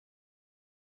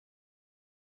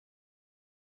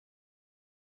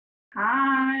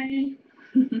Hi.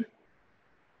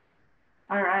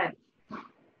 All right.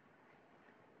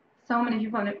 So many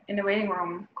people in the waiting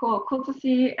room. Cool. Cool to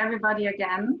see everybody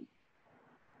again.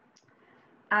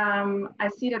 I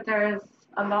see that there's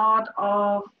a lot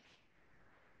of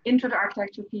intro to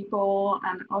architecture people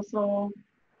and also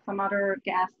some other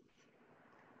guests,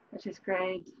 which is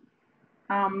great.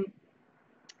 Um,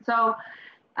 so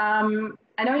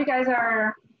I know you guys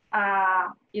are,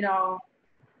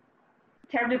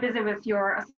 terribly busy with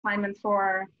your assignments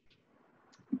for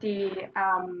the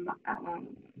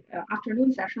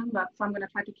afternoon session, but so I'm going to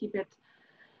try to keep it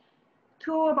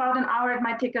to about an hour. It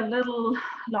might take a little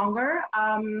longer.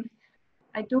 I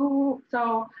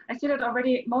see that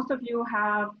already most of you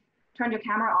have turned your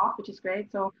camera off, which is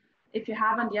great. So if you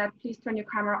haven't yet, please turn your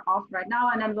camera off right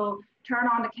now, and then we'll turn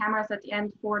on the cameras at the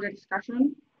end for the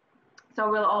discussion. So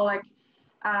we'll all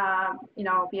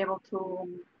be able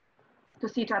to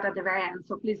see each other at the very end.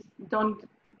 So please don't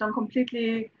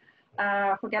completely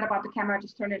forget about the camera.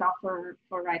 Just turn it off for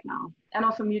right now, and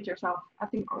also mute yourself. I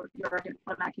think you're already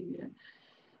automatically muted.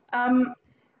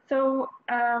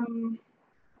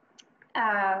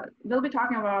 We'll be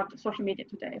talking about social media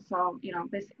today. So,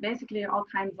 basically all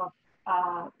kinds of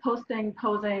posting,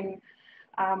 posing,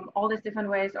 all these different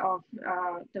ways of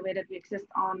the way that we exist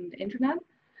on the internet.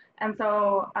 And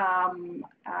so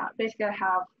basically I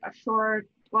have a short,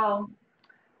 well,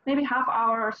 maybe half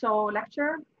hour or so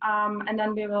lecture, and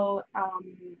then we will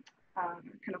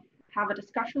kind of have a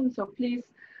discussion. So please,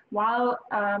 while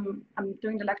I'm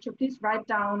doing the lecture, please write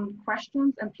down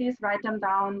questions and please write them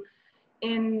down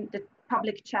in the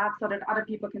public chat so that other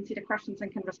people can see the questions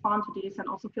and can respond to these. And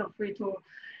also feel free to,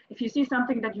 if you see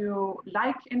something that you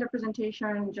like in the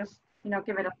presentation, just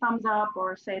give it a thumbs up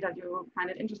or say that you find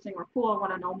it interesting or cool,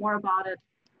 want to know more about it.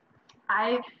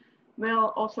 I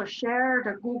will also share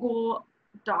the Google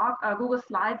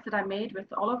Slides that I made with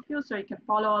all of you, so you can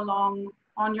follow along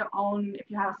on your own if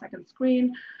you have a second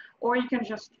screen, or you can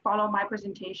just follow my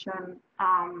presentation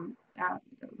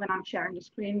when I'm sharing the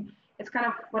screen. It's kind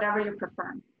of whatever you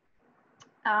prefer.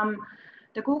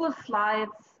 The Google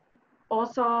Slides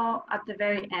also at the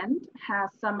very end has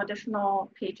some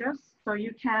additional pages, so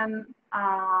you can,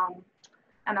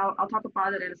 and I'll talk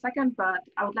about it in a second, but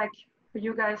I would like for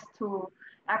you guys to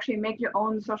actually make your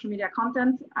own social media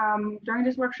content during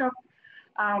this workshop.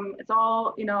 It's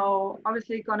all,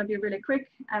 obviously going to be really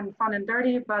quick and fun and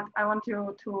dirty, but I want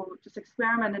you to just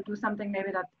experiment and do something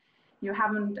maybe that you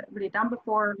haven't really done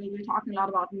before. We'll be talking a lot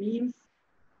about memes.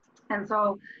 And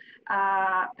so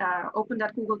open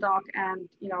that Google Doc and,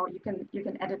 you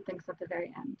can edit things at the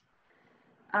very end.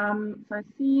 So I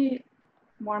see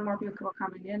more and more people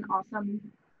coming in. Awesome.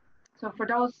 So for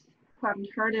those who haven't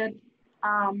heard it,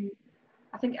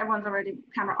 I think everyone's already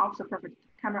camera off, so perfect.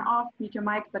 Camera off, mute your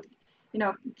mic, but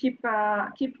keep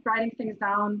writing things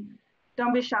down.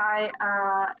 Don't be shy.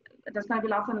 There's going to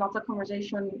be lots and lots of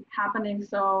conversation happening,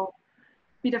 so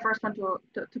be the first one to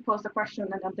post a question,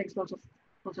 and then things will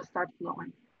just start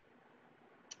flowing.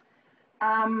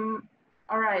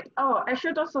 All right. Oh, I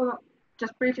should also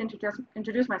just briefly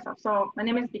introduce myself. So my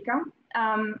name is Bika.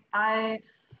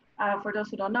 For those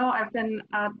who don't know, I've been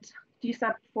at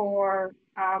GSAPP for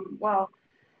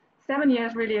 7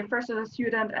 years really, first as a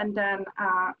student and then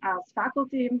as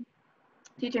faculty,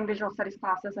 teaching visual studies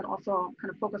classes and also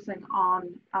kind of focusing on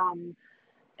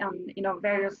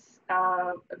various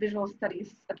visual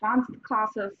studies advanced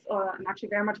classes, and actually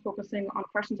very much focusing on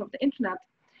questions of the internet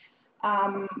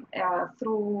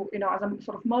through, as a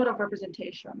sort of mode of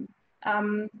representation.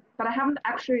 But I haven't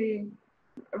actually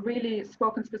really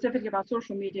spoken specifically about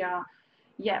social media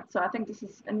yet. So I think this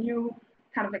is a new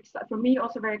kind of, for me,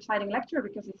 also very exciting lecture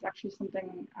because it's actually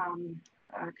something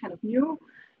kind of new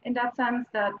in that sense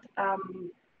that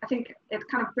I think it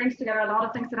kind of brings together a lot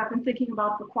of things that I've been thinking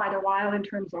about for quite a while in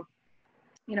terms of,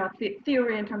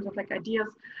 theory, in terms of like ideas,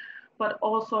 but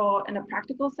also in a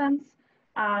practical sense.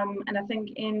 And I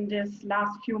think in this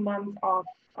last few months of,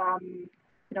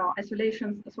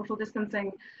 isolation, social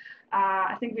distancing,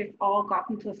 I think we've all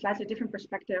gotten to a slightly different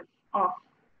perspective of,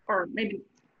 or maybe,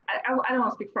 I don't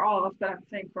want to speak for all of us, but I'm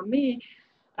saying for me,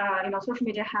 social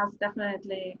media has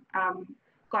definitely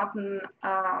gotten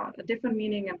a different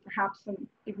meaning and perhaps an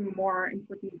even more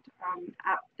important,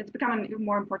 it's become an even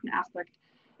more important aspect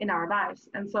in our lives.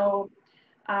 And so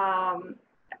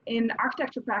in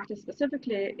architecture practice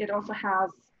specifically, it also has,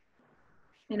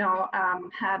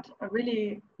 had a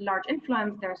really large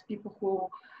influence. There's people who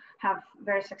have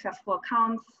very successful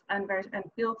accounts and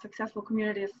build successful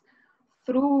communities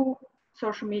through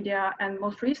social media. And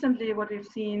most recently, what we've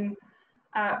seen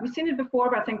it before,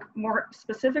 but I think more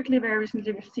specifically, very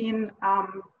recently, we've seen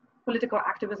political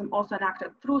activism also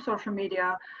enacted through social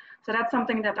media. So that's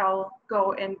something that I'll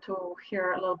go into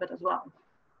here a little bit as well.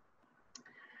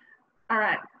 All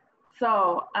right,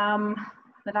 so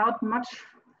without much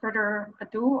further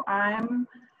ado, I'm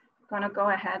gonna go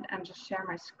ahead and just share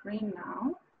my screen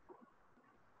now.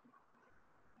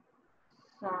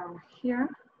 So here.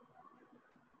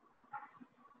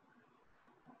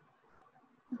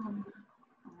 All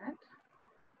right.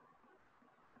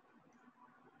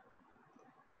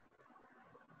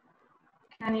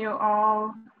 Can you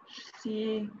all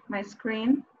see my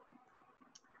screen?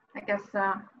 I guess,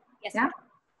 yes. Yeah?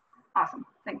 Awesome,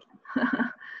 thank you.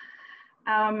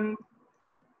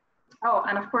 Oh,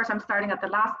 and of course, I'm starting at the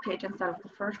last page instead of the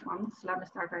first one. So let me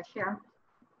start right here.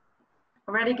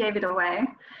 Already gave it away.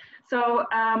 So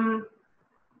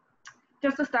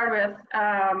just to start with,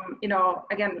 you know,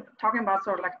 again, talking about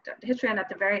sort of like the history, and at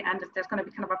the very end, there's going to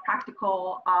be kind of a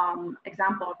practical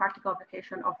example, a practical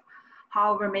application of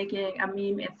how we're making a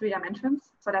meme in 3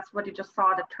 dimensions. So that's what you just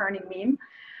saw, the turning meme.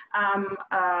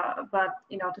 But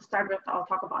you know, to start with, I'll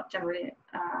talk about generally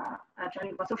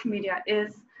what social media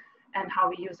is and how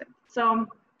we use it. So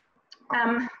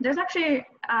there's actually,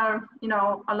 you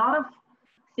know, a lot of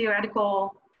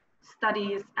theoretical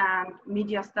studies and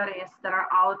media studies that are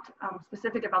out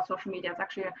specific about social media. It's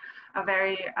actually a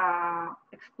very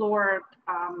explored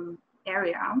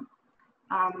area.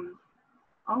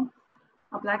 Oh,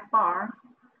 a black bar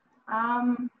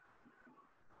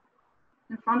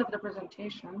in front of the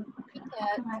presentation. Okay.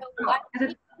 Yeah,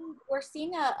 so we're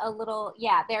seeing a little,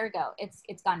 yeah, there we go.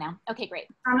 It's gone now. Okay, great.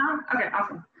 Now? Okay,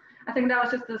 awesome. I think that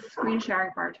was just the screen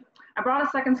sharing part. I brought a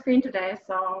second screen today,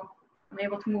 so I'm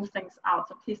able to move things out.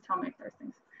 So please tell me if there's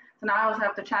things. So now I also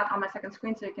have the chat on my second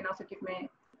screen, so you can also give me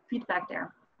feedback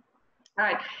there. All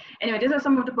right. Anyway, these are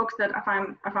some of the books that I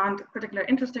found particularly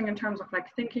interesting in terms of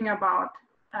like thinking about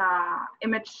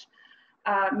image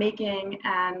making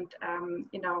and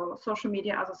you know, social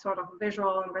media as a sort of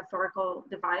visual and rhetorical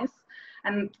device.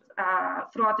 And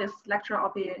throughout this lecture,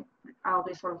 I'll be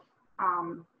sort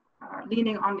of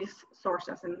leaning on these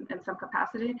sources in some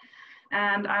capacity.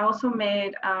 And I also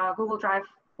made a Google Drive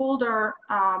folder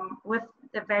with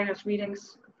the various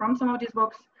readings from some of these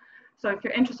books. So if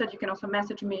you're interested, you can also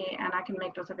message me and I can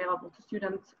make those available to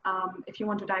students if you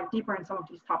want to dive deeper in some of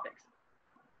these topics.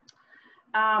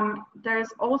 There's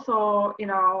also, you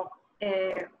know,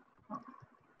 there's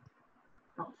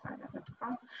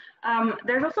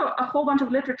also a whole bunch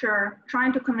of literature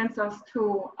trying to convince us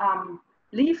to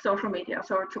leave social media,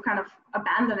 so to kind of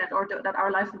abandon it, or that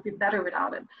our lives would be better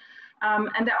without it.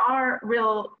 And there are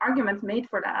real arguments made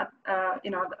for that,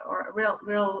 you know, or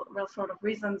real sort of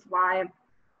reasons why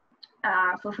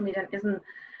social media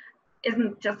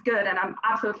isn't just good. And I'm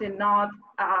absolutely not,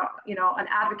 you know, an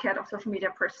advocate of social media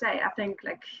per se. I think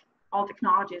like all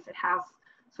technologies, it has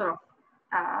sort of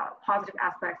positive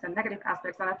aspects and negative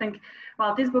aspects. And I think,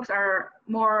 well, these books are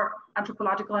more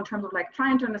anthropological in terms of like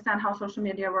trying to understand how social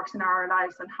media works in our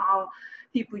lives and how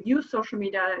people use social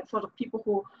media, sort of people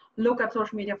who look at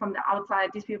social media from the outside.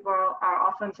 These people are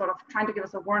often sort of trying to give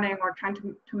us a warning or trying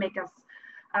to make us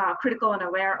critical and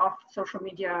aware of social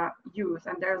media use.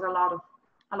 And there's a lot of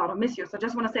misuse. So I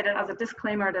just want to say that as a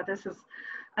disclaimer that this is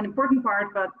an important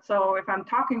part, but so if I'm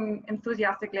talking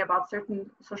enthusiastically about certain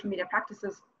social media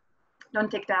practices, don't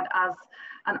take that as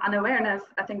an unawareness.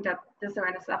 I think that this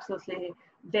awareness is absolutely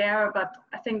there, but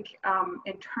I think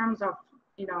in terms of,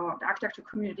 you know, the architecture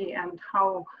community and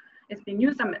how it's being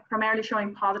used, I'm primarily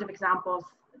showing positive examples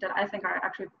that I think are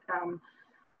actually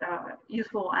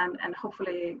useful and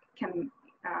hopefully can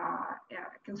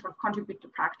sort of contribute to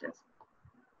practice.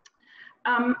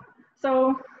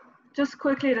 So just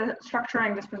quickly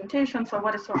structuring this presentation. So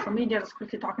what is social media? Just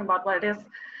quickly talking about what it is.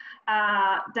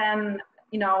 Then,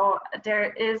 you know,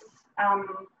 there is,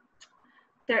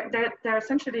 they're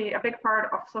essentially a big part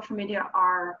of social media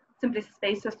are simply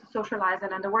spaces to socialize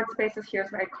in, and the word spaces here is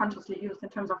very consciously used in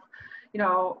terms of, you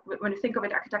know, when you think of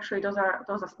it architecturally, those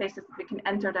are spaces that we can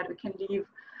enter, that we can leave.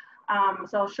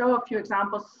 So I'll show a few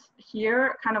examples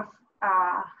here, kind of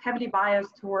heavily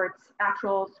biased towards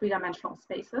actual 3-dimensional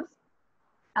spaces.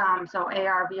 So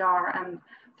AR, VR, and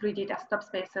 3D desktop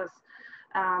spaces,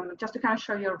 just to kind of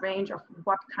show you a range of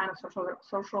what kind of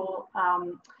social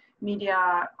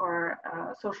media or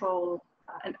social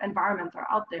environments are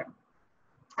out there.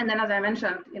 And then, as I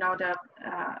mentioned, you know,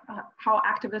 how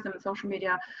activism in social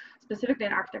media, specifically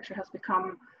in architecture, has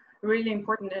become really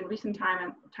important in recent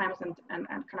times and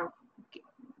kind of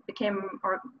became,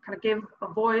 or kind of gave a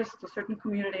voice to certain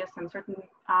communities and certain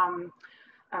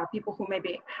people who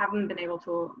maybe haven't been able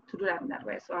to do that in that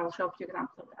way. So I'll show a few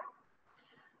examples of that.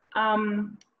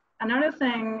 Another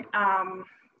thing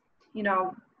you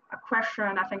know, a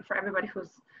question, I think, for everybody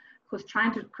who's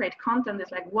trying to create content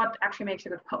is like, what actually makes a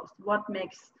good post? What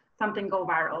makes something go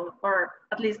viral, or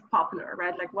at least popular,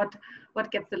 right? Like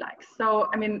what gets the likes? So,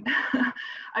 I mean,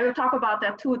 I will talk about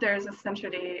that too. There's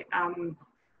essentially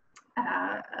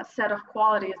a set of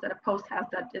qualities that a post has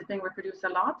that is being reproduced a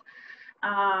lot.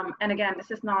 And again, this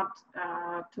is not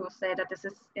to say that this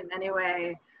is in any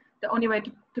way the only way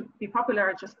to be popular.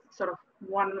 It's just sort of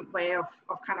one way of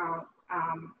kind of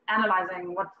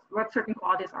analyzing what certain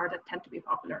qualities are that tend to be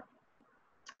popular.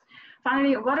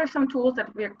 Finally, what are some tools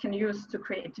that we can use to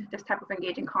create this type of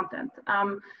engaging content?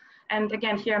 And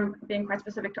again, here I'm being quite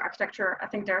specific to architecture. I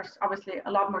think there's obviously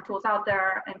a lot more tools out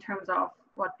there in terms of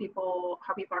how people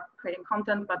are creating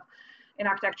content, but in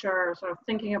architecture, sort of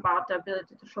thinking about the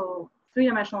ability to show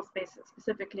three-dimensional spaces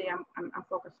specifically, I'm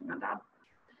focusing on that.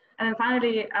 And then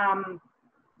finally,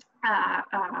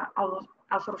 I'll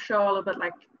sort of show a little bit,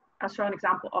 like I'll show an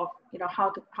example of, you know,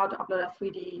 how to upload a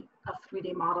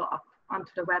 3D model up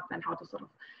onto the web, and how to sort of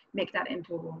make that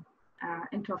into a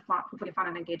hopefully fun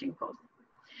and engaging post.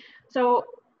 So,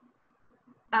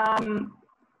 all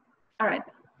right.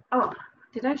 Oh,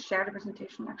 did I share the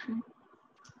presentation actually?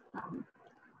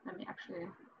 Let me actually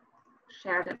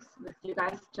share this with you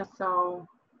guys, just so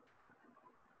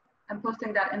I'm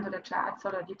posting that into the chat so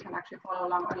that you can actually follow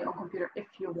along on your own computer if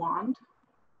you want.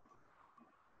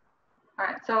 All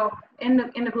right, so in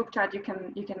the group chat, you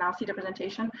can now see the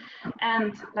presentation,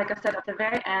 and like I said at the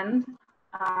very end,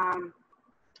 at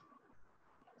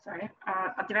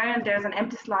the very end there's an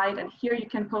empty slide, and here you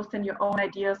can post in your own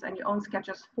ideas and your own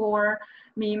sketches for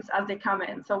memes as they come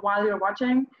in. So while you're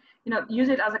watching, you know, use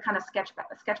it as a kind of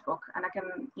sketchbook, and I can,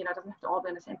 you know, it doesn't have to all be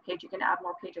on the same page. You can add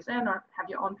more pages in, or have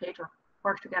your own page, or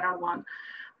work together on one.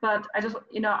 But I just,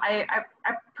 you know, I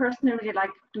personally really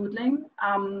like doodling.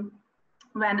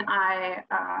 When I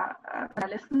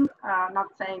listen,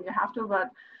 not saying you have to,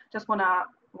 but just wanna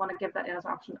give that in as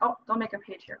an option. Oh, don't make a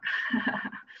page here.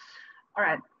 All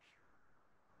right.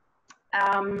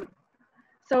 All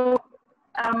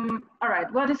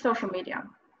right, what is social media?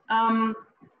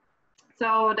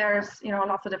 So there's, you know,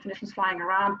 lots of definitions flying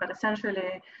around, but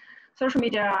essentially, social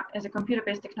media is a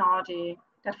computer-based technology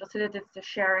that facilitates the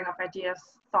sharing of ideas,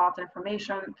 thoughts, and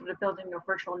information through the building of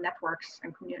virtual networks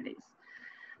and communities.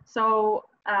 So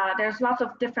there's lots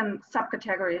of different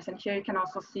subcategories, and here you can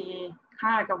also see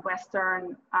kind of like a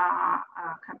Western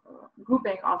kind of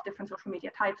grouping of different social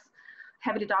media types,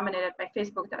 heavily dominated by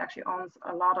Facebook, that actually owns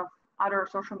a lot of other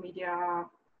social media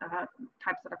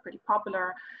types that are pretty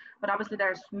popular. But obviously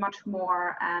there's much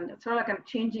more, and it's sort of like a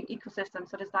changing ecosystem.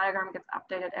 So this diagram gets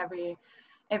updated every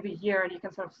year, and you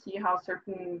can sort of see how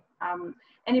certain,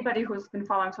 anybody who's been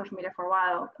following social media for a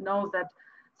while knows that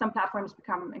some platforms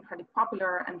become incredibly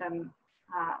popular and then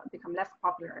become less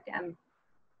popular again.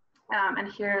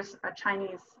 And here's a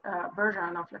Chinese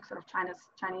version of like sort of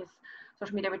Chinese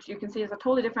social media, which you can see is a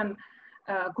totally different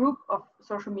group of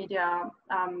social media,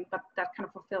 but that kind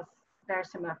of fulfills very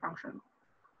similar function.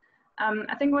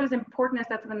 I think what is important is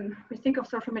that when we think of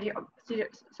social media, we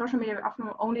often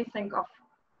only think of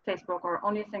Facebook, or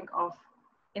only think of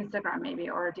Instagram maybe,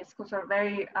 or these sort of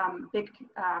very big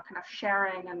kind of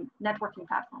sharing and networking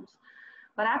platforms.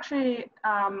 But actually,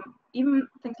 even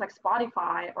things like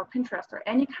Spotify or Pinterest or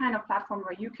any kind of platform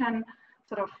where you can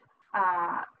sort of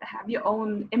have your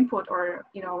own input, or,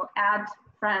 you know, add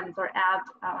friends or add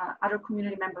other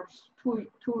community members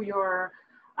to your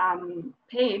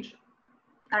page,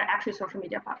 are actually social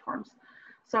media platforms.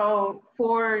 So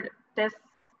for this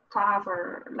class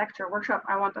or lecture workshop,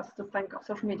 I want us to think of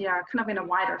social media kind of in a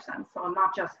wider sense. So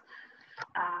not just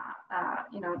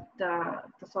you know, the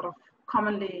sort of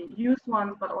commonly used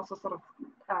ones, but also sort of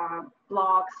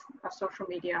blogs, social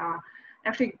media.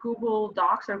 Actually, Google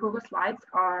Docs or Google Slides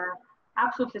are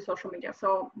absolutely social media.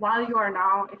 So while you are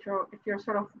now, if you're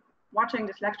sort of watching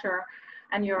this lecture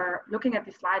and you're looking at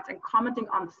these slides and commenting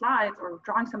on the slides or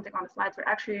drawing something on the slides, we're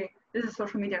actually, this is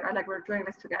social media, right? Like we're doing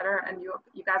this together, and you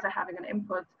guys are having an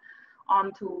input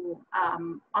onto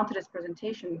this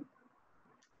presentation,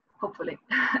 hopefully.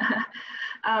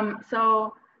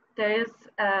 So there is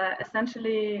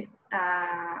essentially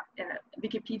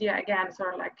Wikipedia, again,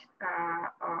 sort of like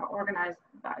organized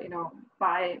by, you know,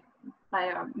 by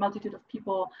a multitude of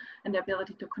people, and the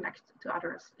ability to connect to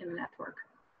others in the network.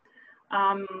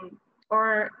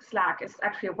 Or Slack is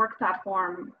actually a work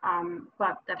platform,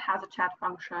 but that has a chat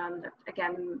function that,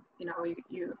 again, you know,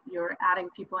 you're adding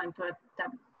people into it, that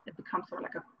it becomes sort of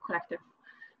like a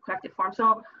collective form.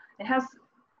 So it has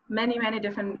many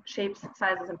different shapes,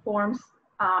 sizes, and forms,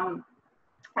 and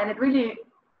it really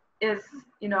is,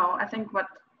 you know, I think what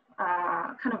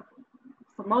kind of,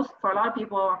 for a lot of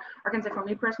people, or I can say for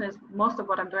me personally, is most of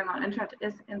what I'm doing on the internet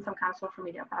is in some kind of social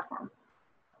media platform.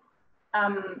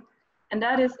 And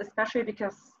that is especially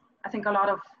because I think a lot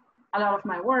of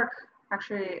my work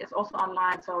actually is also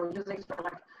online. So using sort of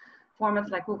like formats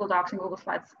like Google Docs and Google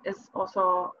Slides is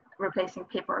also replacing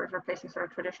paper, replacing sort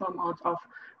of traditional modes of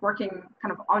working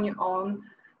kind of on your own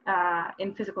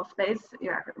in physical space.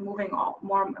 You're moving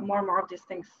more and more of these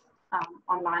things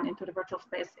online into the virtual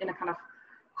space in a kind of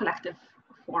collective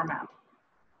format.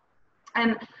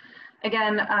 And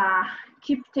again,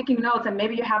 keep taking notes, and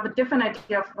maybe you have a different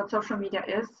idea of what social media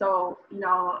is. So, you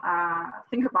know,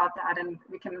 think about that, and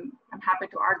I'm happy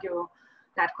to argue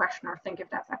that question, or think if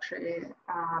that's actually,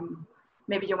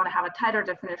 maybe you want to have a tighter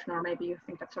definition, or maybe you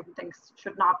think that certain things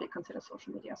should not be considered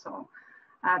social media. So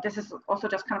this is also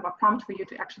just kind of a prompt for you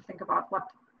to actually think about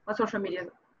what social media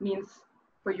means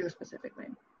for you specifically.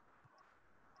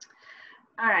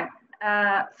 All right,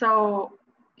 so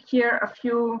here are a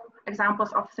few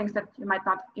examples of things that you might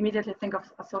not immediately think of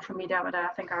as social media, but I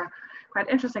think are quite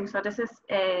interesting. So this is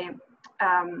a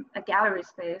gallery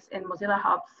space in Mozilla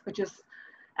Hubs, which is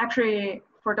actually,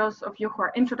 for those of you who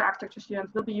are intro to architecture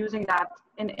students, we'll be using that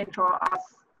in intro as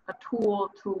a tool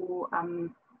to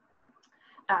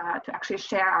actually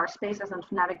share our spaces and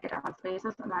to navigate our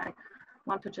spaces. And I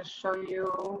want to just show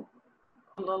you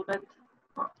a little bit.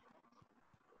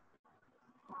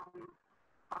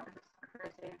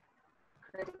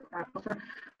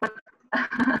 But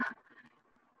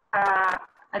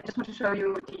I just want to show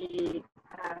you the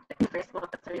interface a little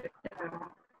bit. So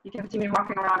you can see me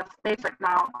walking around a space right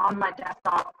now on my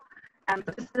desktop. And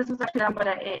this was actually done by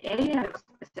the AA, and it was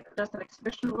just an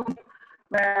exhibition room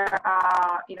where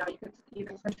you know, you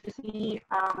can essentially see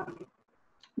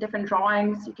different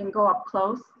drawings. You can go up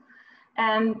close,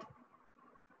 and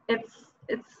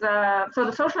so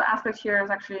the social aspect here is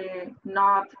actually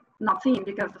not seen,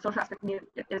 because the social aspect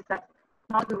is that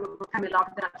not people can be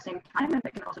logged in at the same time, and they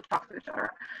can also talk to each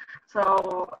other.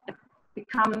 So it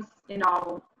becomes, you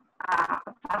know, a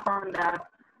platform that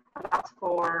allows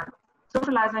for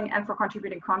socializing and for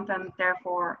contributing content,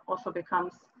 therefore also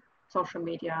becomes social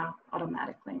media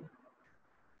automatically.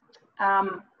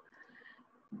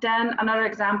 Then another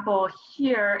example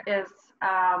here is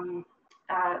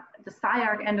the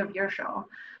SciArc end of year show.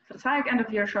 So the SciArc end of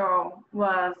year show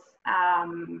was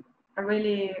a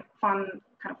really fun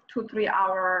kind of 2-3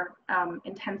 hour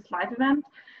intense live event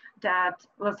that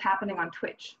was happening on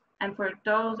Twitch. And for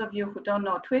those of you who don't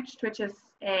know Twitch, Twitch is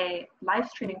a live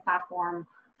streaming platform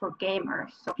for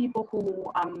gamers. So people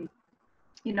who,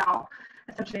 you know,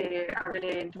 essentially are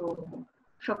really into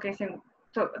showcasing.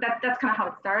 So that's kind of how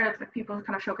it started. It's like people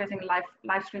kind of showcasing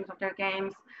live streams of their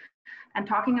games and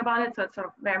talking about it. So it's sort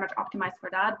of very much optimized for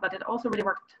that, but it also really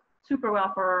worked super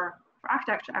well for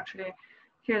architecture. Actually,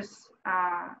 here's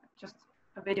just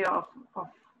a video of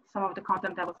some of the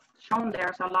content that was shown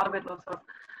there. So a lot of it was sort of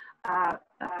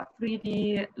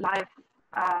 3D live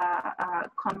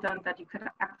content that you could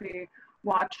actually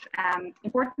watch, and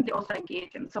importantly also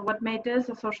engage in. So what made this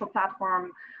a social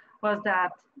platform was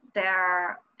that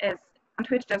there is, on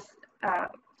Twitch, there's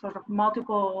sort of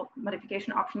multiple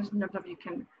modification options in terms of you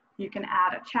can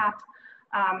add a chat,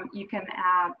 you can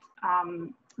add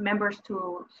members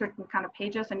to certain kind of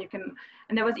pages, and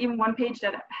there was even one page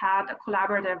that had a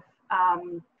collaborative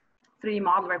 3D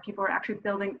model where people were actually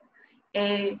building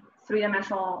a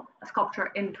 3-dimensional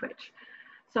sculpture in Twitch.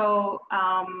 So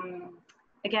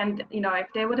again, you know, if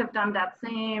they would have done that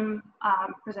same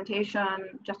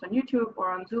presentation just on YouTube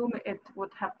or on Zoom, it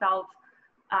would have felt,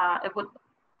 it would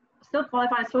still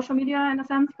qualify as social media in a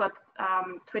sense, but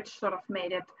Twitch sort of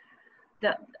made it,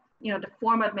 the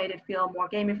format made it feel more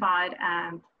gamified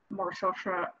and more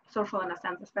social in a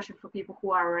sense, especially for people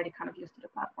who are already kind of used to the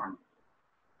platform.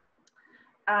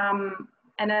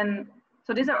 And then,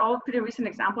 so these are all pretty recent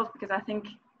examples, because I think,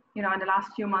 you know, in the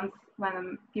last few months,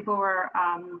 when people were,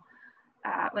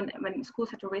 when schools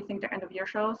had to rethink their end of year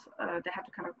shows, they had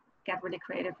to kind of get really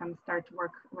creative and start to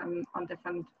work on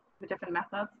different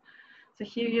methods. So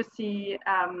here you see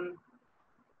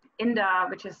INDA,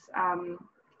 which is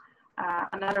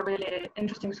another really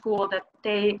interesting school, that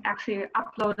they actually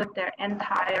uploaded their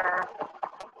entire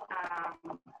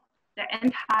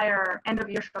end of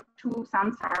year show to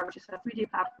Sansar, which is a 3D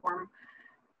platform,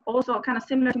 also kind of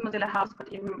similar to Mozilla Hubs,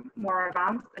 but even more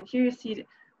advanced. And here you see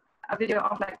a video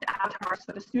of like the avatars,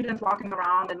 so the students walking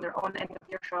around in their own end of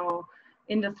year show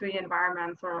in the 3D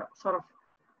environment, or sort of,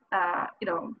 you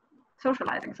know,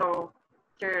 socializing. So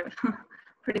you're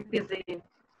pretty busy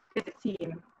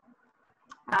scene.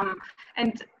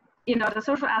 And you know, the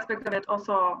social aspect of it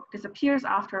also disappears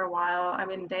after a while. I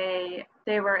mean, they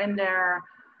were in there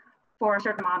for a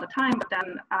certain amount of time, but then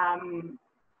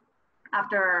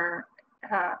after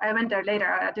I went there later,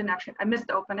 I missed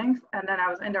the openings, and then I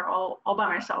was in there all by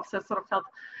myself. So it sort of felt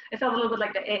a little bit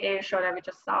like the AA show that we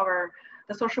just saw, where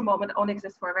the social moment only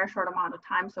exists for a very short amount of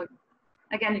time. So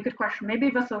again, you could question, maybe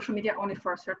it was social media only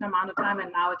for a certain amount of time,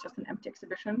 and now it's just an empty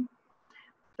exhibition.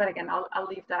 But again, I'll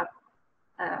leave that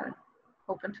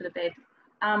open to debate.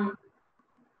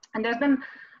 And there's been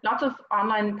lots of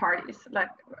online parties, like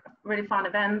really fun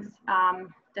events.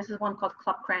 This is one called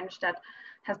Club Cringe that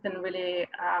has been really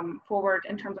forward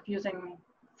in terms of using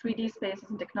 3D spaces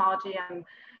and technology. And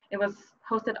it was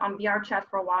hosted on VR chat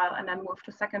for a while and then moved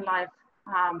to Second Life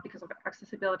because of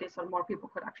accessibility, so more people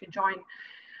could actually join.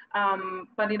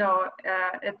 But you know,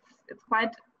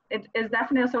 it is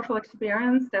definitely a social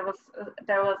experience. There was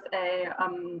a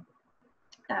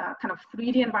kind of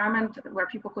 3D environment where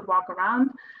people could walk around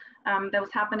that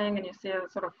was happening, and you see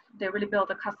sort of, they really built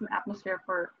a custom atmosphere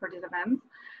for these events.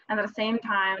 And at the same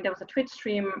time, there was a Twitch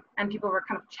stream and people were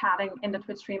kind of chatting in the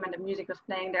Twitch stream and the music was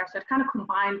playing there. So it kind of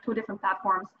combined two different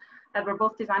platforms that were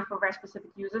both designed for very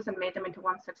specific users and made them into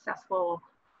one successful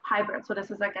hybrid. So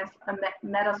this is, I guess, a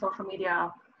meta social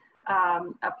media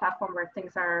a platform where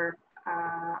things are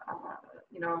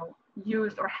you know,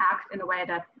 used or hacked in a way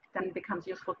that then becomes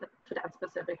useful to that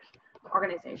specific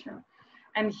organization.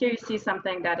 And here you see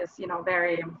something that is, you know,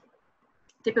 very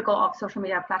typical of social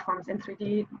media platforms in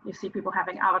 3D. You see people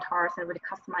having avatars and really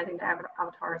customizing the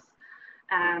avatars.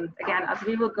 And again, as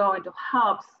we will go into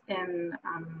hubs in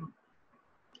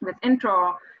with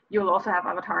intro, you'll also have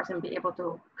avatars and be able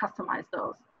to customize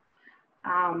those.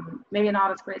 Maybe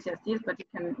not as crazy as these, but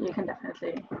you can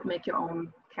definitely make your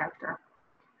own character.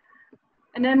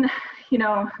 And then, you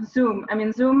know, Zoom. I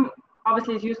mean, Zoom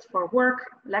obviously is used for work,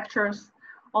 lectures,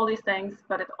 all these things,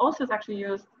 but it also is actually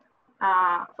used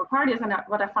for parties. And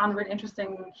what I found really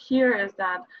interesting here is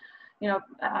that, you know,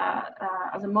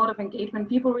 as a mode of engagement,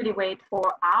 people really wait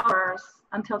for hours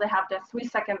until they have their 3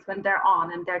 seconds when they're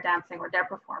on and they're dancing or they're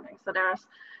performing. So there's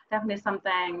definitely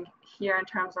something here in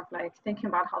terms of like thinking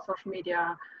about how social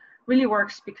media really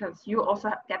works, because you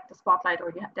also get the spotlight,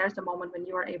 or there's the moment when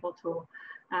you are able to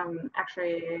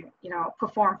actually, you know,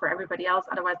 perform for everybody else.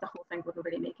 Otherwise, the whole thing wouldn't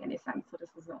really make any sense. So this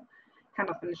is a kind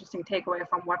of an interesting takeaway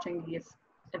from watching these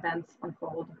events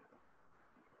unfold.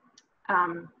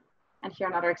 And here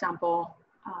another example,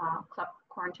 Club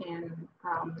Quarantine,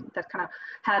 that kind of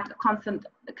had a constant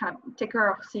kind of ticker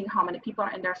of seeing how many people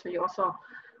are in there. So you also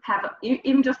have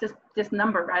even just this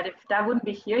number, right? If that wouldn't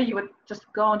be here, you would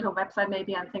just go onto a website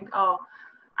maybe and think, oh,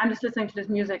 I'm just listening to this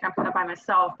music, I'm kind of by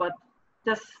myself. But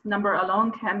this number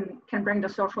alone can bring the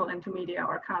social into media,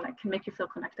 or kind of like can make you feel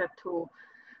connected to,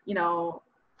 you know,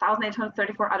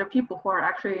 1,834 other people who are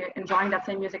actually enjoying that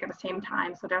same music at the same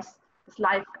time. So there's this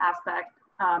live aspect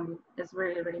is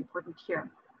really, really important here.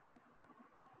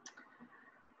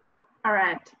 All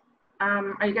right.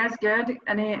 Are you guys good?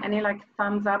 Any like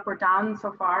thumbs up or down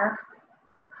so far?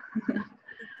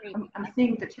 I'm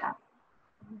seeing the chat.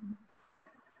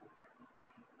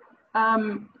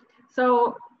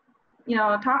 So, you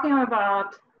know, talking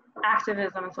about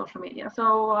activism and social media.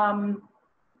 So, I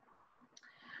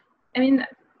mean,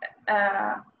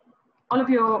 all of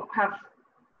you have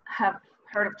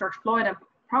heard of George Floyd, and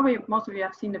probably most of you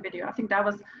have seen the video. I think that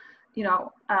was, you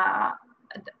know,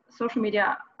 social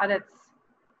media at its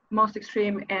most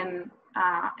extreme in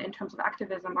terms of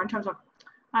activism, or in terms of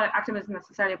not activism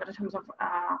necessarily, but in terms of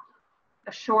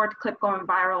a short clip going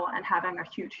viral and having a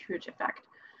huge effect.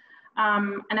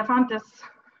 And I found this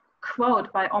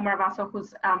quote by Omar Vaso,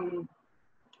 who's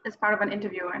is part of an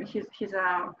interview, and he's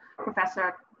a professor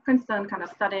at Princeton, kind of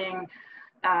studying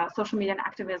social media and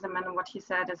activism. And what he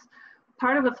said is,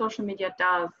 part of what social media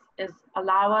does is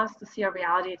allow us to see a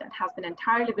reality that has been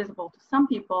entirely visible to some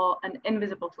people and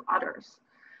invisible to others.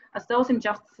 As those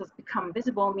injustices become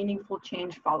visible, meaningful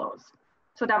change follows.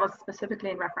 So that was specifically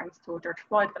in reference to George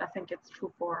Floyd, but I think it's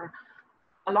true for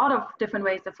a lot of different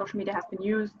ways that social media has been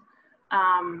used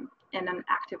in an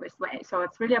activist way. So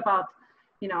it's really about,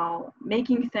 you know,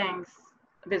 making things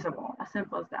visible, as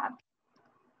simple as that.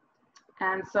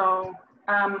 And so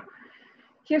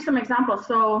here's some examples.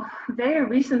 So very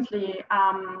recently,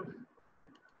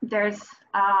 there's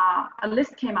a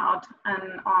list came out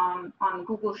and on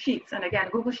Google Sheets. And again,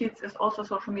 Google Sheets is also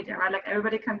social media, right? Like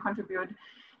everybody can contribute.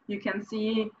 You can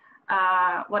see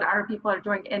what other people are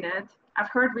doing in it. I've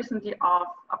heard recently of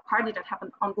a party that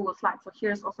happened on Google Slides. So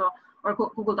here's also, or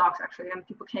Google Docs actually, and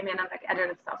people came in and like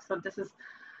edited stuff. So this is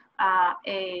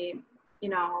a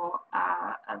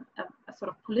sort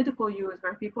of political use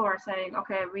where people are saying,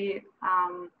 okay, we,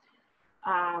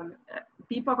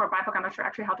 BIPOC or BIPOC, I'm not sure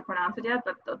actually how to pronounce it yet,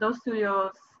 but those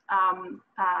studios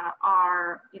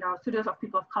are, studios of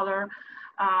people of color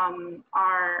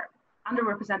are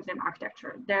underrepresented in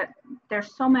architecture.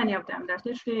 There's so many of them. There's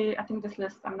literally, I think this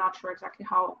list, I'm not sure exactly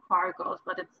how far it goes,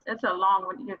 but it's a long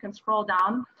one. You can scroll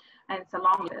down and it's a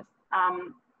long list.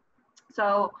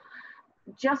 So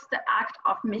just the act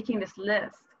of making this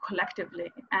list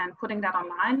collectively and putting that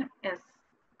online is,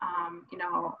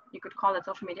 you could call it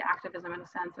social media activism in a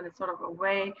sense, and it's sort of a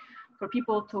way for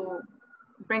people to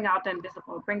bring out the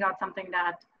invisible, bring out something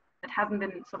that hasn't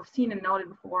been sort of seen and noted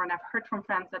before. And I've heard from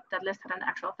friends that that list had an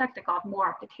actual effect. They got more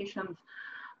applications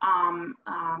and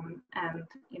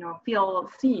feel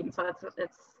seen. So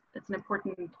it's an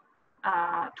important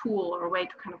tool or a way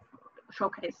to kind of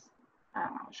showcase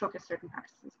certain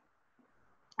practices.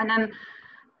 And then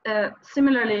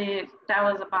similarly, that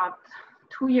was about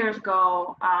 2 years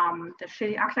ago, the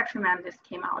Shitty Architecture Man list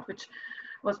came out, which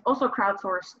was also a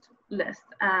crowdsourced list,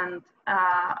 and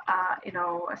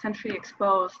essentially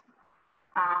exposed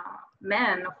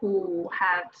men who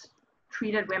had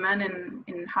treated women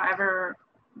in however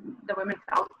the women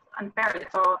felt unfairly.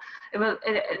 So it was,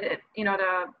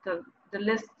 the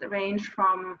list ranged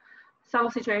from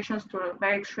subtle situations to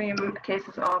very extreme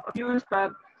cases of abuse,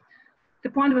 but the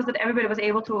point was that everybody was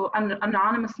able to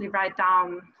anonymously write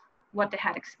down what they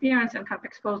had experienced and kind of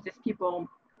expose these people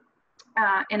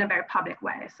in a very public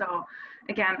way. So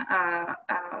again,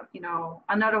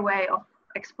 another way of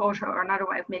exposure or another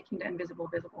way of making the invisible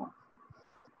visible.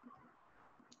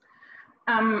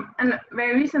 And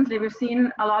very recently, we've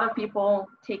seen a lot of people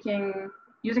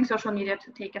using social media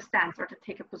to take a stance or to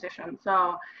take a position.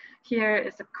 So here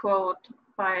is a quote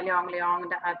by Leong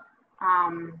that,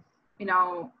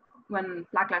 when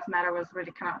Black Lives Matter was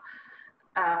really kind of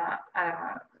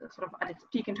sort of at its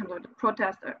peak in terms of the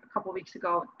protest a couple of weeks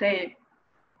ago, they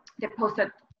posted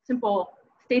a simple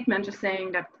statement just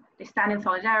saying that they stand in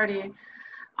solidarity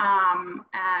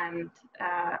and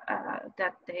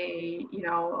that they,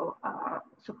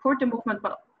 support the movement,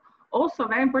 but also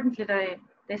very importantly,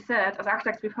 they said, as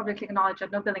architects, we publicly acknowledge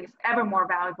that no building is ever more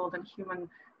valuable than human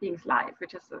beings' life,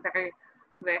 which is a very,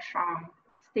 very strong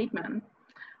statement.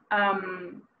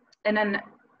 And then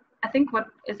I think what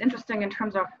is interesting in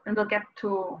terms of, and we'll get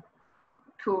to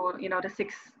the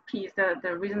 6 Ps,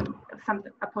 the reason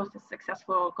a post is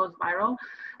successful goes viral.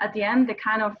 At the end, they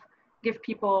kind of give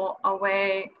people a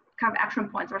way, kind of action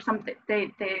points or something.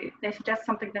 They suggest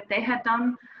something that they had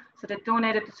done. So they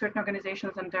donated to certain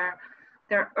organizations, and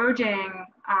they're urging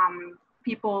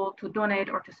people to donate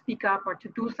or to speak up or to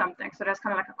do something. So there's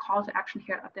kind of like a call to action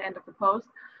here at the end of the post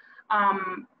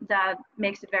that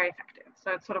makes it very effective.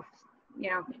 So it's sort of,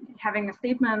 having a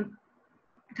statement,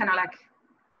 kind of like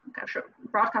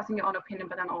broadcasting your own opinion,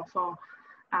 but then also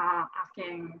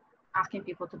asking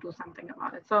people to do something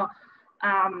about it. So,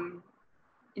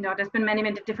 there's been many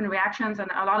different reactions,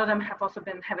 and a lot of them have also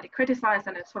been heavily criticized,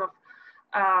 and it sort of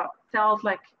felt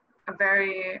like a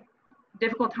very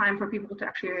difficult time for people to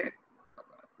actually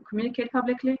communicate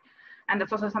publicly. And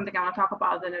that's also something I want to talk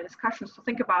about in the discussion. So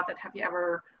think about that. Have you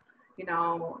ever,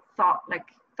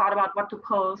 thought about what to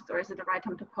post, or is it the right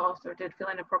time to post, or did it feel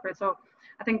inappropriate? So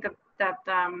I think that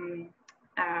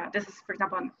this is, for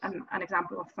example, an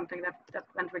example of something that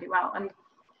went really well. And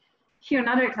here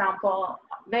another example,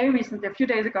 very recently, a few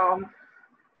days ago,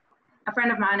 a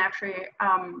friend of mine actually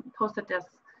posted this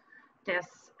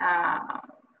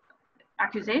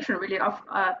accusation really of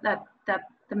that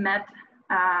the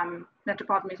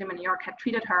Metropolitan Museum in New York had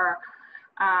treated her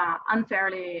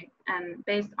unfairly and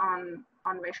based on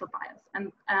racial bias.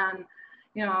 And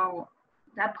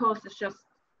that post is just,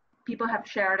 people have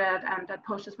shared it, and that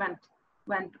post just went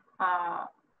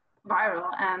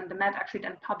viral, and the Met actually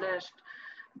then published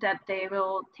that they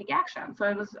will take action. So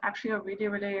it was actually a really,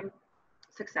 really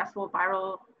successful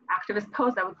viral activist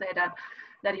post, I would say, that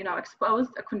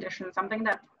exposed a condition, something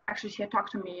that actually she had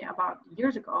talked to me about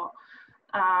years ago,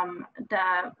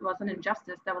 that was an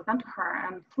injustice that was done to her.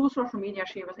 And through social media,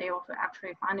 she was able to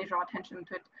actually finally draw attention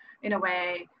to it in a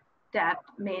way that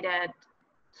made it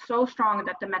so strong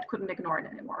that the Met couldn't ignore it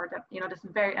anymore. That,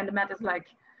 and the Met is like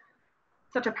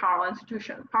such a powerful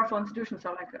institution. So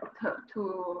like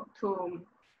to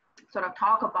sort of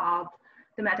talk about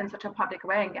the Met in such a public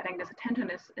way and getting this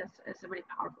attention is really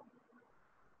powerful.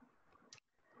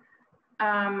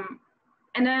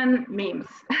 And then memes.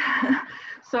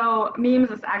 So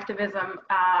memes as activism,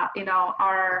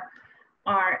 are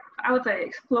I would say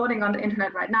exploding on the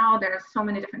internet right now. There's so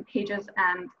many different pages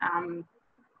and kind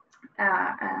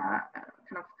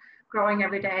of growing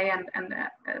every day and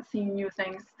seeing new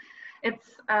things.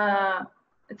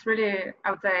 It's really,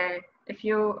 I would say, if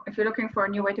you're looking for a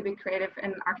new way to be creative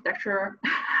in architecture,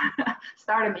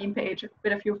 start a meme page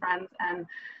with a few friends and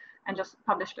just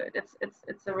publish it.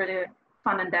 It's a really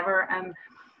fun endeavor. And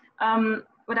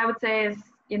what I would say is,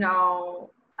 you know,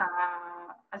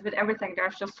 as with everything,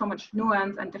 there's just so much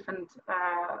nuance and different.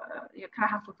 You kind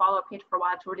of have to follow a page for a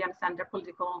while to really understand their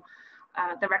political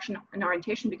direction and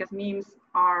orientation, because memes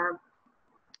are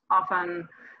often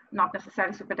not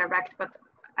necessarily super direct, but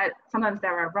sometimes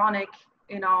they're ironic,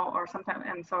 you know, or sometimes,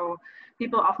 and so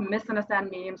people often misunderstand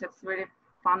memes. It's really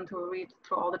fun to read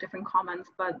through all the different comments,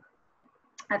 but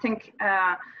I think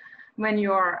when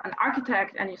you're an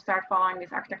architect and you start following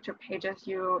these architecture pages,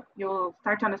 you'll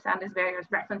start to understand these various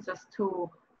references to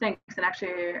things. And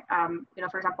actually, you know,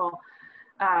 for example,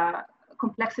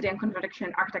 Complexity and Contradiction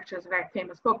in Architecture is a very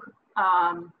famous book,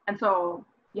 and so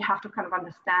you have to kind of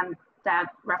understand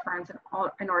that reference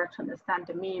in order to understand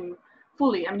the meme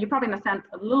fully. I mean, you probably understand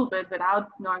a little bit without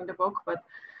knowing the book, but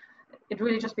it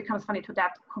really just becomes funny to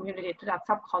that community, to that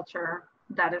subculture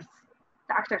that is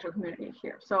the architecture community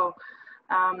here. So,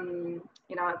 you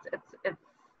know, it's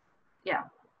yeah.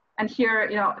 And here,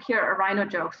 you know, here a Rhino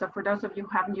joke. So for those of you who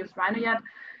haven't used Rhino yet,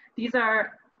 these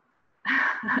are,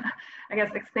 I guess,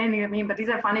 explaining the meme, but these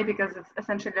are funny because it's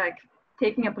essentially like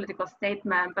taking a political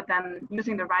statement, but then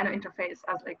using the Rhino interface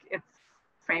as like its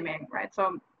framing, right?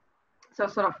 So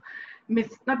sort of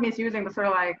not misusing, but sort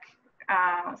of like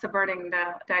subverting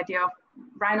the idea of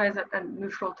Rhino is a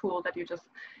neutral tool that you just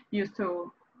use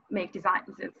to make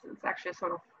designs. It's actually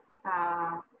sort of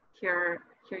here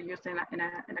used in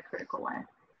a critical way.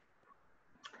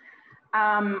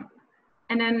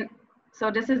 And then, so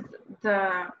this is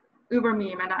the Uber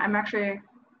meme, and I'm actually,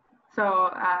 so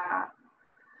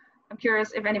I'm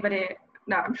curious if anybody,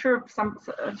 no, I'm sure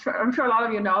a lot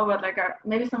of you know, but like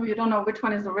maybe some of you don't know which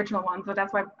one is the original one. So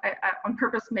that's why I on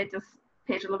purpose made this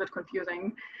page a little bit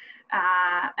confusing.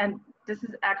 And this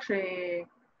is actually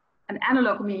an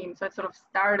analog meme. So it sort of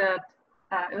started,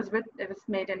 it was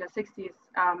made in the 60s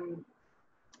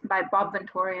by Bob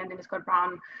Venturi and Dennis Scott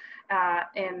Brown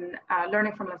in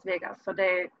Learning from Las Vegas. So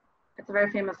it's a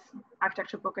very famous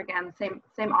architecture book, again,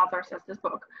 same authors as this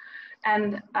book.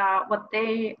 And what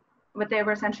they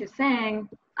were essentially saying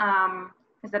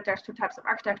is that there's two types of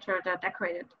architecture: the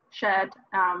decorated shed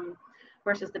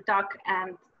versus the duck.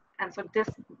 And so this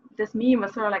meme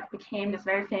was sort of like became this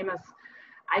very famous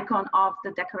icon of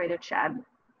the decorated shed.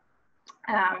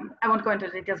 I won't go into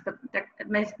the details, but it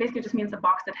basically just means a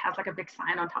box that has like a big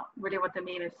sign on top. Really, what the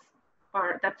meme is,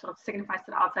 or that sort of signifies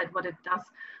to the outside what it does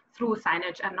through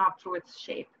signage and not through its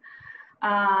shape.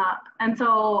 And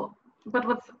so, but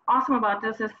what's awesome about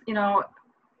this is, you know,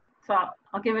 so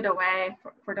I'll give it away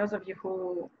for those of you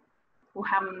who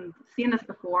haven't seen this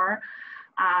before.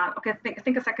 Okay,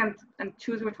 think a second and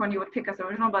choose which one you would pick as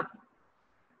original, but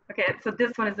okay, so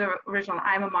this one is the original,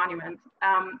 I'm a Monument.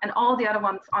 And all the other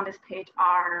ones on this page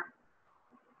are,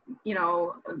 you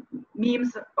know,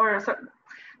 memes, or so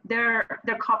they're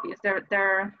copies,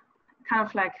 they're kind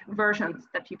of like versions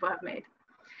that people have made.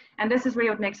 And this is really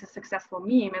what makes a successful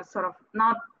meme, is sort of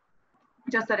not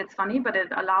just that it's funny, but it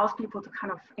allows people to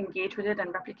kind of engage with it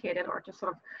and replicate it, or just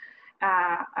sort of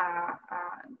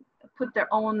put their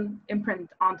own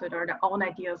imprint onto it, or their own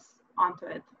ideas onto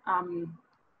it.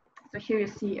 So here you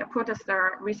see a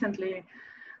protester recently,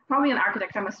 probably an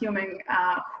architect, I'm assuming,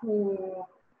 who,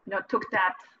 you know, took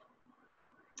that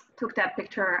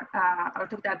picture or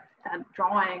took that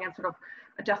drawing and sort of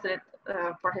adjusted it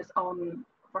for his own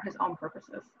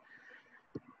purposes.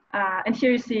 And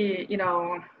here you see, you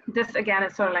know, this again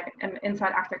is sort of like an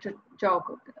inside architecture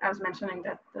joke. I was mentioning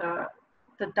that the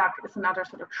duck is another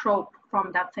sort of trope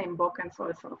from that same book, and so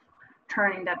it's sort of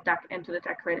turning that duck into the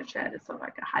decorated shed. It's sort of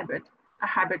like a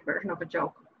hybrid version of a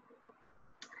joke.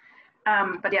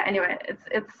 But yeah, anyway,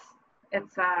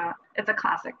 it's a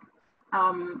classic,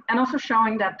 and also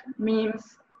showing that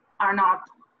memes are not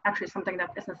actually something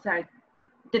that is necessarily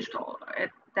digital.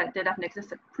 That they definitely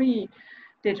existed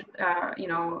pre-digital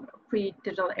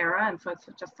era, and so it's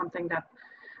just something that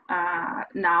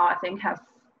now I think has,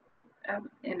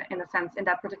 in a sense, in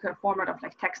that particular format of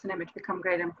like text and image, become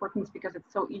great importance because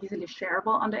it's so easily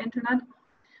shareable on the internet.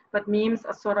 But memes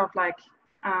are sort of like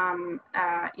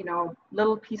you know,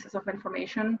 little pieces of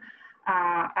information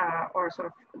or sort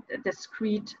of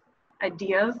discrete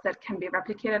ideas that can be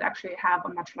replicated, actually have a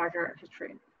much larger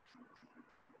history.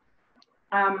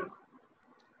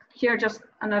 Here, just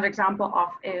another example of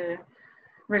a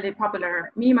really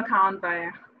popular meme account by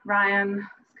Ryan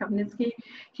Skavnitsky.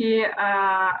 He,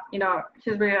 you know,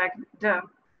 he's really like the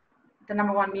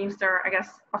 #1 memester, I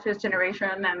guess, of his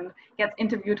generation, and gets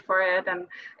interviewed for it, and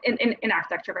in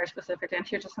architecture very specifically. And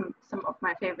here's just some of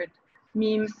my favorite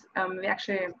memes. We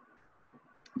actually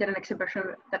did an exhibition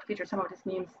that featured some of these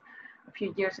memes a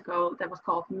few years ago that was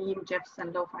called Meme GIFs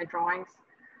and Lo-Fi Drawings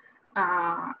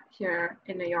here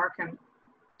in New York, and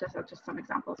those are just some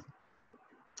examples.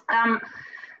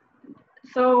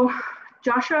 So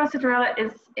Joshua Citarella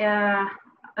is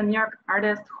a New York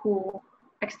artist who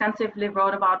extensively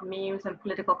wrote about memes and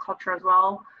political culture as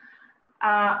well.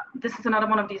 This is another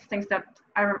one of these things that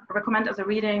I recommend as a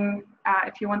reading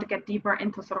if you want to get deeper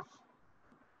into sort of,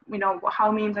 you know,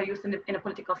 how memes are used in a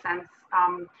political sense.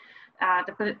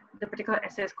 The particular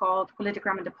essay is called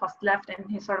Politigram in the Post-Left, and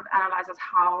he sort of analyzes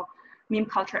how meme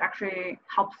culture actually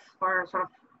helps or sort of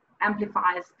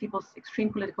amplifies people's extreme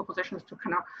political positions to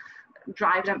kind of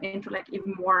drive them into like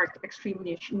even more extreme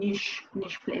niche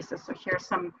places. So here's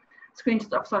some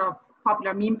screenshots of sort of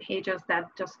popular meme pages that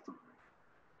just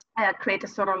create a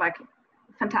sort of like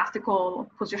fantastical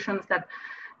positions that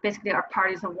basically are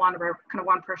parties of one, where kind of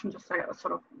one person just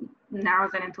sort of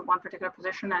narrows it into one particular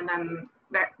position, and then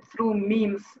through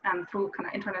memes and through kind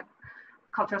of internet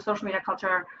culture, social media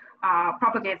culture,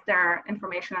 propagates their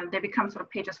information, and they become sort of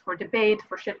pages for debate,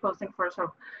 for shitposting, for sort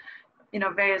of, you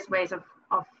know, various ways of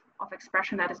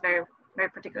expression that is very, very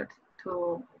particular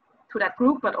to that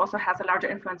group, but also has a larger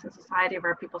influence in society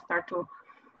where people start to,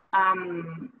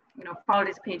 you know, follow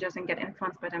these pages and get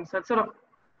influenced by them. So it's sort of,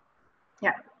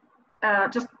 yeah,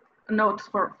 just notes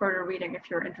for further reading if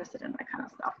you're interested in that kind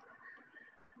of stuff.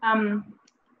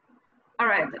 All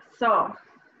right, so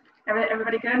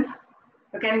everybody good?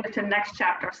 We're getting to the next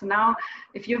chapter. So now,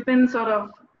 if you've been sort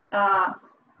of,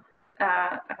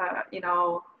 you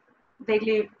know,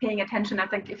 vaguely paying attention, I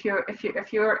think if you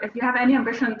have any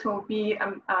ambition to be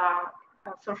a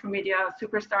social media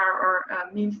superstar or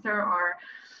a memester or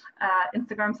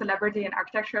Instagram celebrity in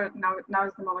architecture, now is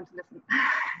the moment to listen.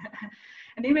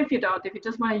 And even if you don't, if you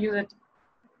just want to use it,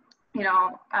 you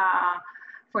know,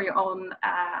 for your own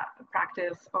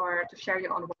practice or to share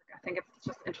your own work, I think it's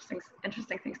just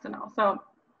interesting things to know. So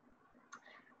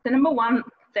the number one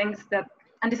things that,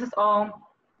 and this is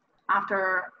all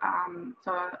after,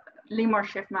 so Limor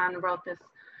Schiffman wrote this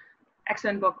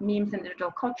excellent book, Memes in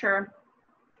Digital Culture.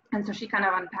 And so she kind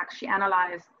of unpacked, she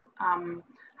analyzed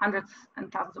hundreds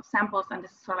and thousands of samples, and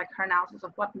this is sort of like her analysis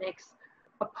of what makes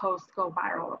a post go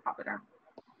viral or popular.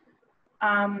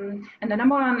 And the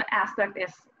number one aspect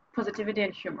is positivity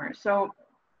and humor. So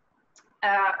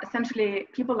essentially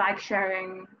people like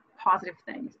sharing positive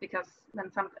things because when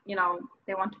you know,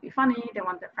 they want to be funny, they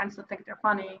want their friends to think they're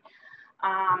funny.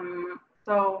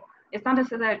 So it's not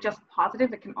necessarily just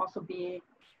positive, it can also be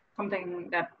something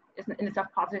that isn't in itself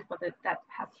positive, but that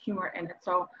has humor in it.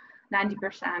 So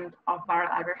 90% of viral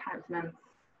advertisements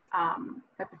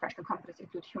by professional companies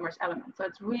include humorous elements. So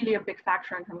it's really a big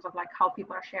factor in terms of like how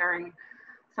people are sharing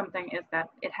something, is that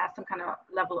it has some kind of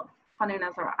level of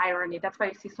funniness or irony. That's why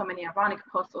you see so many ironic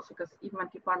posts also, because even when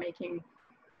people are making,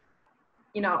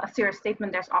 you know, a serious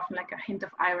statement, there's often like a hint of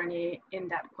irony in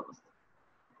that post.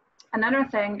 Another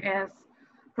thing is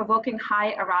provoking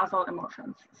high arousal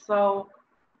emotions. So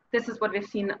this is what we've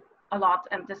seen a lot,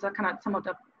 and this are kind of some of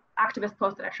the activist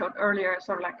posts that I showed earlier,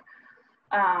 sort of like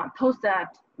posts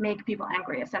that make people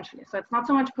angry, essentially. So it's not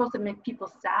so much posts that make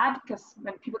people sad, because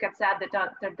when people get sad, they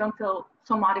don't feel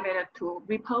so motivated to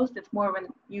repost. It's more when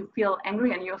you feel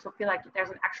angry and you also feel like there's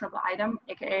an actionable item,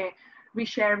 aka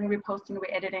resharing, reposting,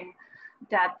 re-editing,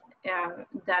 that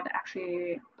that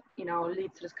actually, you know,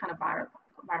 leads to this kind of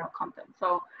viral content.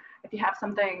 So if you have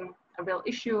something, a real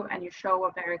issue, and you show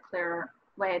a very clear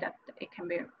way that it can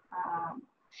be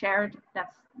shared,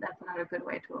 that's another good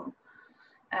way to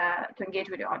engage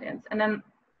with the audience. And then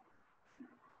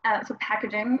so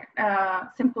packaging,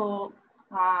 simple,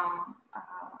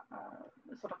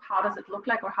 sort of how does it look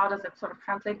like, or how does it sort of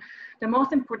translate? The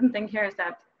most important thing here is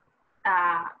that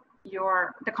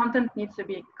the content needs to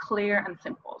be clear and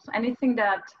simple. So anything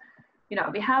that, you know,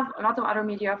 we have a lot of other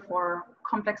media for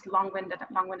complex,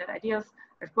 long-winded ideas.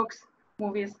 There's books,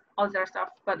 movies, all this other stuff.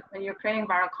 But when you're creating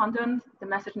viral content, the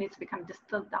message needs to be kind of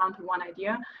distilled down to one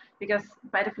idea, because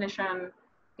by definition,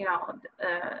 you know,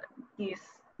 these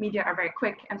media are very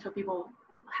quick, and so people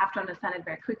have to understand it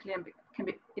very quickly, and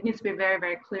it needs to be very,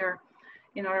 very clear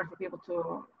in order for people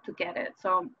to get it.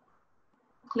 So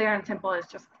clear and simple is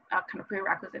just a kind of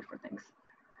prerequisite for things.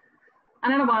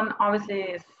 Another one obviously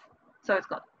is, so it's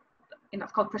got, you know,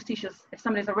 it's called prestigious. If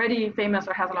somebody's already famous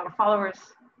or has a lot of followers,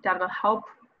 that will help.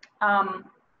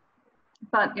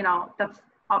 But you know, that's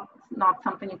not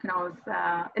something you can always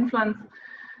influence.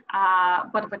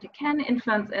 But what you can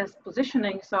influence is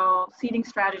positioning. So seeding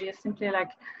strategy is simply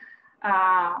like,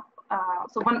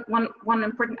 so one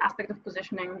important aspect of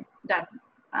positioning that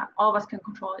all of us can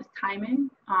control is timing,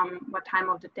 what time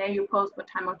of the day you post, what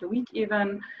time of the week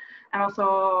even, and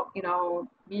also, you know,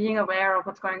 being aware of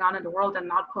what's going on in the world and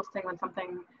not posting when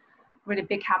something really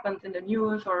big happens in the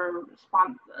news or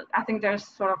I think there's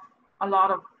sort of a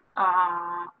lot of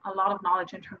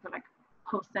knowledge in terms of like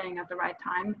posting at the right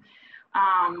time,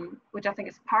 which I think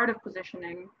is part of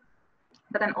positioning,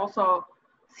 but then also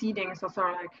seeding. So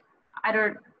sort of like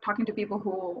either talking to people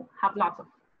who have lots of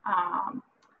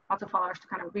followers to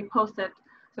kind of repost it.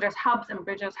 So there's hubs and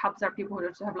bridges. Hubs are people who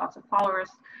just have lots of followers,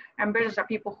 and bridges are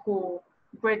people who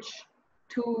bridge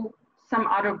to some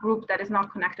other group that is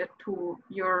not connected to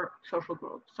your social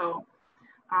group. So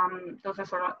those are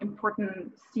sort of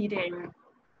important seeding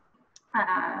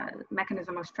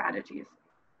mechanism or strategies.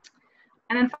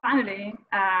 And then finally,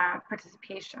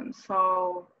 participation.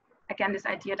 So again, this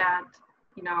idea that,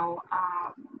 you know,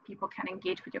 people can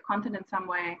engage with your content in some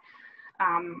way.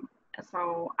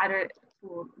 So either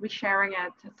through resharing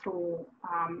it, through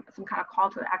some kind of call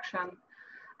to action,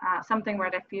 something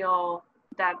where they feel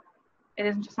that it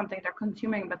isn't just something they're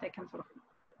consuming, but they can sort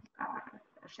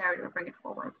of share it or bring it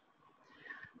forward.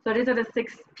 So these are the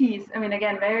 6 Ps. I mean,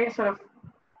 again, very sort of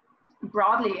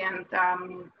broadly, and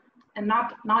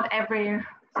not every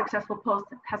successful post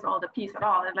has all the Ps at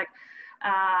all. And like,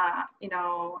 you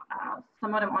know,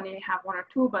 some of them only have 1 or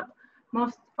 2, but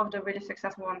most of the really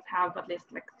successful ones have at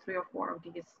least like 3 or 4 of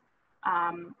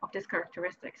these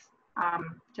characteristics,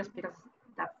 just because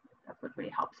that's what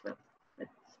really helps with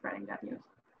spreading that news.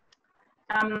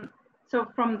 So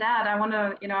from that, I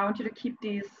want you to keep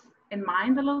these in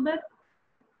mind a little bit.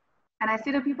 And I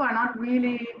see that people are not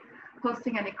really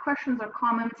posting any questions or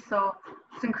comments, so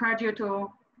just encourage you to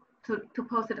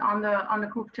post it on the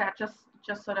group chat, just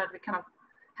so that we kind of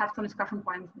have some discussion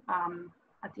points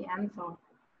at the end. So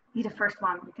be the first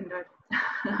one, we can do it.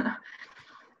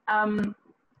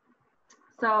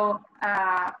 So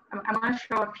I'm going to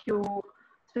show a few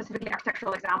specifically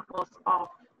architectural examples of,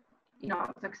 you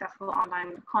know, successful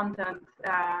online content.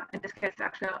 In this case,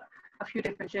 actually a few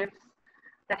different GIFs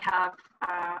that have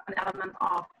an element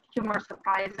of humor,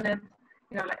 surprise in it.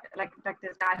 You know, like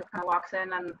this guy who kind of walks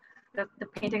in and the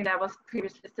painting that was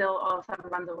previously still all of a sudden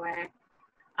runs away,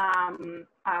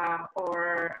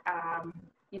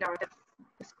 you know,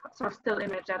 this sort of still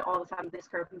image that all of a sudden these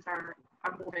curtains are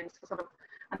moving. So sort of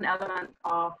an element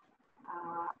of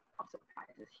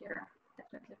surprises here,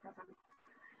 definitely present.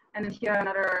 And then here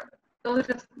another. Those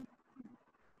are just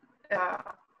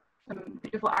some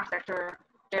beautiful architecture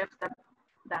GIFs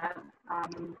that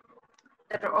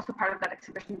are also part of that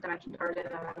exhibition that I mentioned earlier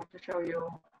that I want to show you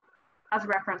as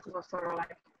references of sort of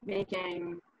like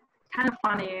making kind of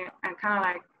funny and kind of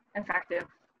like effective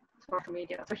social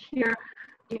media. So here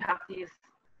you have these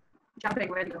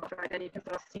jumping windows, right? And you can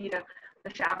sort of see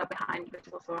the shadow behind, which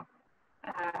is also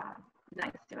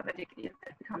nice, you know, that it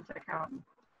becomes like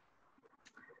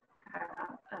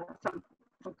some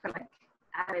kind of like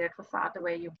animated facade the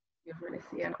way you really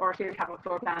see it. Or here you have a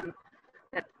floor plan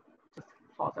that just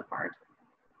falls apart.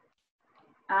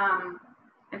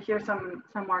 And here's some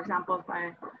more examples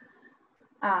by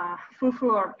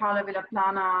Fufu or Paula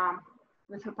Villaplana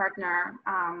with her partner,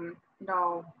 you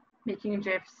know, making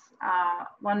GIFs.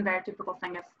 One very typical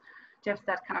thing is GIFs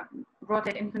that kind of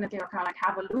rotate infinitely or kind of like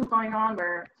have a loop going on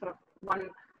where sort of one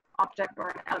object or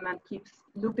an element keeps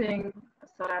looping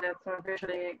so that it sort of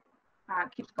visually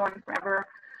keeps going forever.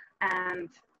 And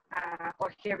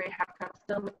or here we have kind of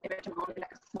still image and only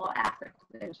like a small aspect of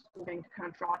the image moving to kind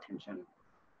of draw attention.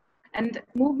 And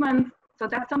movement, so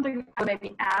that's something I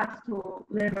maybe add to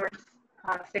Liver's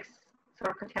 6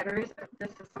 sort of categories.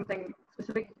 This is something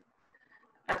specific,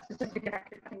 I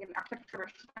think in architecture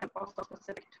and also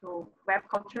specific to web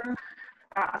culture.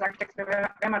 As architects, we're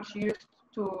very much used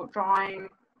to drawing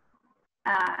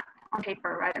on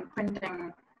paper, right, and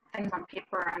printing things on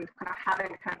paper and kind of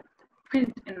having a kind of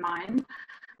print in mind.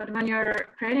 But when you're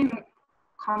creating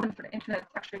content for the internet,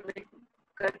 it's actually really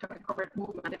good to incorporate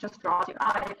movement. It just draws your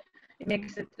eye.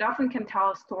 It often can tell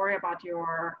a story about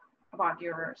your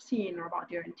scene or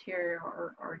about your interior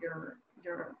or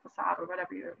your facade or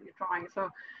whatever you're drawing. So,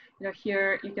 you know,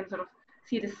 here you can sort of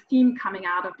see the steam coming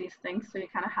out of these things. So you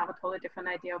kind of have a totally different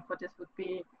idea of what this would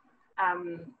be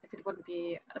if it wouldn't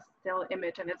be a still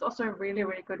image. And it's also a really,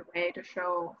 really good way to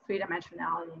show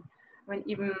 3-dimensionality. I mean,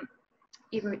 even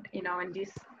you know, in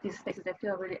these spaces, they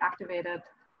feel really activated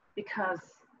because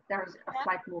there's a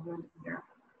slight movement here.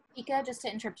 Bika, just to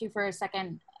interrupt you for a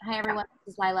second. Hi, everyone.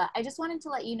 This is Lila. I just wanted to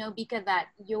let you know, Bika, that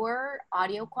your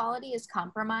audio quality is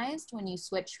compromised when you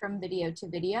switch from video to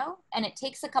video, and it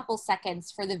takes a couple seconds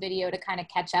for the video to kind of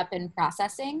catch up in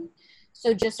processing.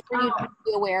 So just for you to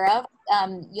be aware of,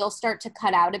 you'll start to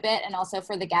cut out a bit, and also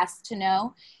for the guests to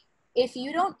know. If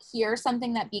you don't hear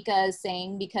something that Bika is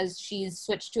saying because she's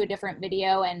switched to a different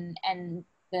video and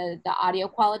the audio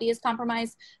quality is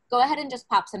compromised, go ahead and just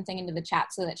pop something into the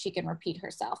chat so that she can repeat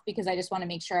herself, because I just want to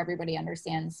make sure everybody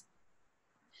understands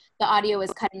the audio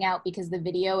is cutting out because the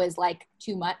video is like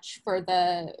too much for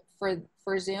the for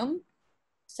Zoom.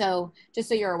 So just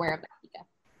so you're aware of that, Bika.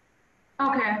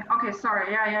 Okay,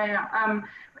 sorry. Yeah.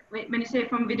 When you say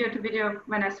from video to video,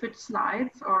 when I switch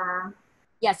slides, or?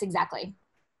 Yes, exactly.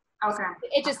 Okay.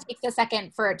 It just takes a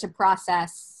second for it to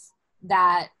process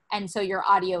that. And so your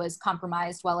audio is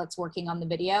compromised while it's working on the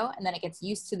video, and then it gets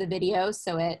used to the video,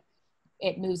 so it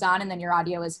moves on, and then your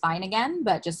audio is fine again,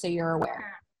 but just so you're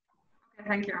aware. Okay,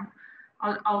 thank you.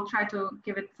 I'll try to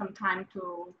give it some time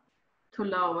to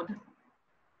load.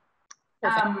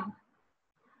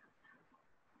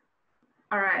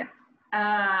 All right.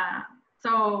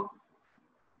 So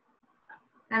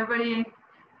everybody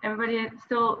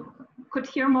still could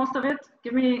hear most of it?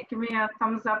 Give me a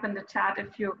thumbs up in the chat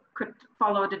if you could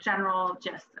follow the general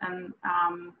gist, and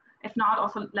if not,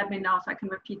 also let me know so I can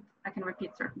repeat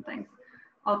certain things.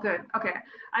 All good. Okay.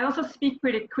 I also speak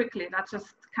pretty quickly. That's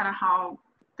just kind of how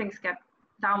things get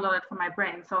downloaded from my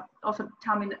brain. So also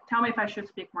tell me if I should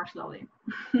speak more slowly.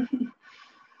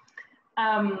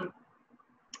 And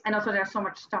also there's so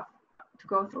much stuff to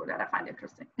go through that I find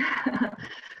interesting.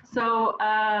 So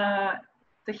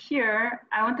here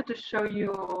I wanted to show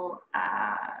you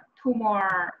two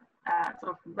more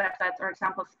sort of websites or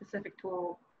examples specific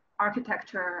to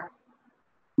architecture.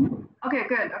 Okay,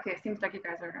 good. Okay, seems like you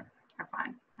guys are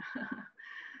fine.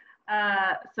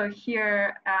 So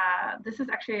here, this is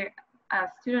actually a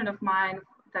student of mine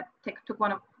that took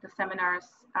one of the seminars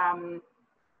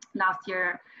last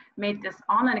year, made this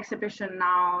online exhibition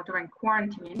now during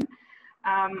quarantine.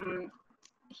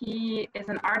 He is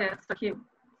an artist, so he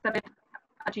studied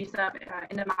at GSAPP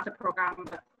in the master program,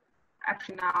 but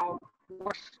actually now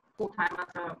works full-time as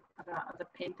a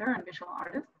painter and visual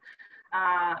artist,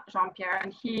 Jean-Pierre,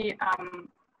 and he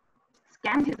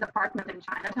scanned his apartment in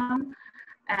Chinatown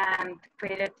and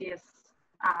created this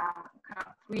kind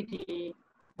of 3D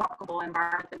walkable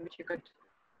environment in which you could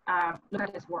look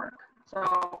at his work.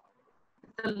 So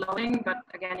it's still loading, but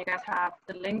again, you guys have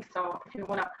the link. So if you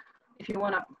wanna,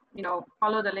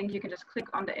 follow the link, you can just click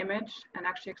on the image and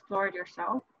actually explore it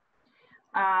yourself.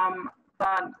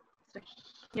 But so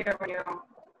here, when you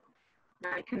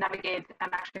can navigate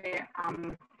and actually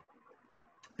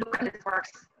look at his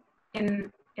works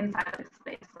inside of this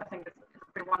space. So I think it's a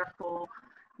pretty wonderful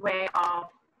way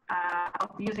of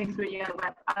using 3D and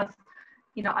web as as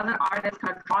an artist,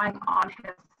 kind of drawing on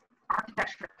his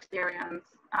architecture experience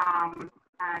and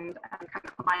kind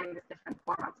of combining these different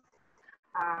formats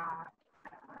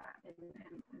in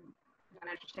an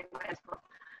interesting way. So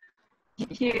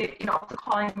he also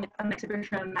calling it an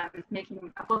exhibition and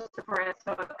making a poster for it.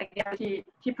 So I guess he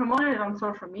promoted it on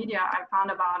social media. I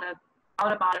found out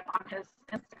about it on his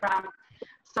Instagram.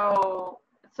 So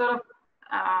sort of,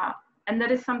 and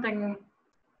that is something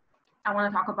I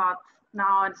want to talk about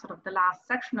now, and sort of the last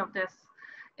section of this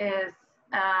is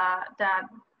that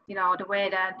the way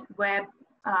that web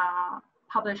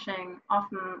publishing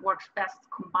often works best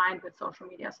combined with social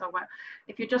media. So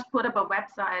if you just put up a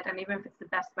website, and even if it's the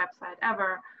best website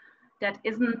ever, that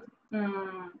isn't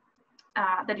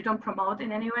that you don't promote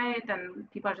in any way, then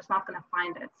people are just not going to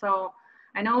find it. So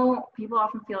I know people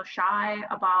often feel shy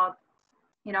about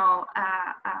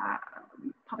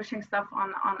publishing stuff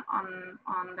on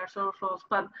their socials,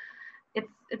 but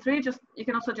it's really just, you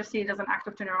can also just see it as an act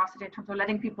of generosity in terms of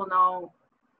letting people know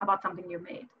about something you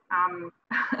made.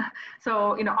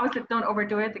 So obviously don't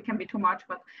overdo it. It can be too much.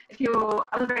 But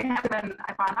I was very happy when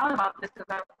I found out about this,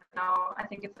 because I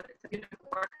think it's a beautiful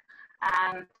work,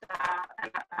 and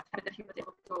I'm happy that he was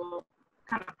able to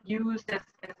kind of use this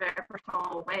in a very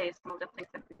personal way. Some of the things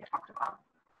that we talked about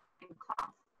in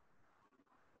class.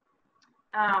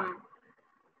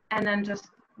 And then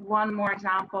just one more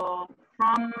example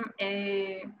from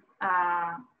a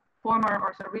former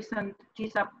or sort of recent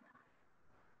GSAPP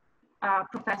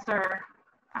professor,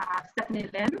 Stephanie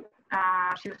Lin.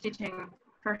 She was teaching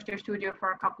first-year studio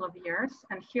for a couple of years,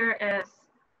 and here is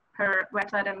her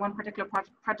website and one particular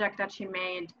project that she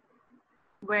made,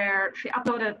 where she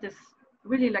uploaded this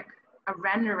really like a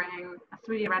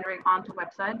 3D rendering onto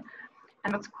website.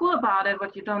 And what's cool about it,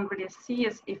 what you don't really see,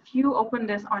 is if you open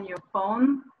this on your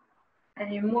phone,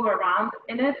 and you move around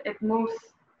in it, it moves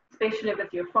spatially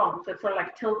with your phone. So it sort of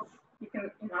like tilts. You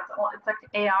can, you know, it's like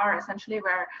AR essentially,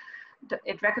 where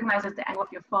it recognizes the angle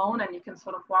of your phone, and you can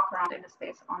sort of walk around in the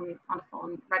space on the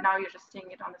phone. Right now, you're just seeing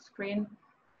it on the screen,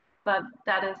 but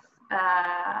that is,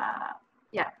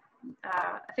 yeah.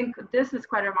 I think this is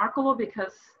quite remarkable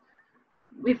because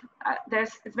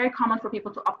it's very common for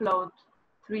people to upload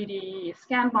 3D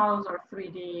scanned models or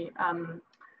 3D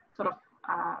sort of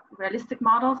realistic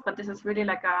models, but this is really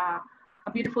like a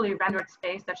beautifully rendered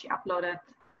space that she uploaded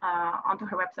onto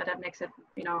her website that makes it,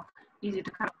 you know, easy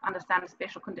to kind of understand the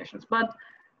spatial conditions. But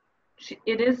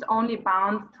it is only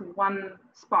bound to one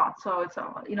spot, so it's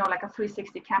you know, like a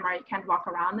 360 camera. You can't walk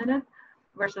around in it.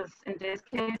 Versus in this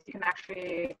case, you can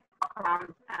actually walk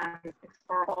around and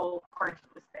explore all parts of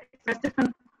the space. There's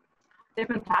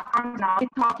different platforms. Now I'll be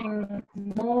talking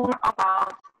more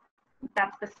about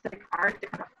that specific part, the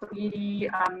kind of 3D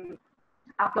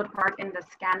upload part in the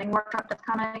scanning workshop that's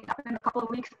coming up in a couple of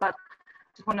weeks, but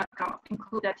just want to kind of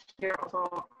include that here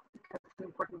also because it's an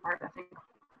important part, I think,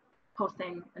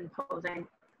 posting and posing.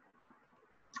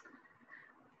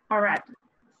 All right,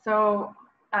 so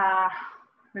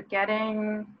we're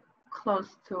getting close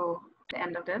to the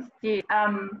end of this.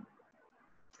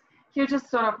 Here's just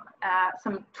sort of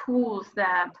some tools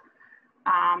that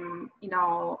you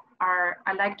know,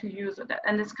 I like to use,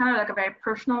 and it's kind of like a very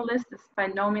personal list. It's by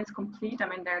no means complete. I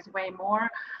mean, there's way more,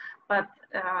 but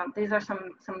these are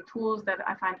some tools that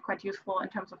I find quite useful in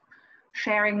terms of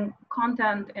sharing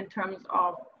content, in terms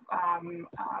of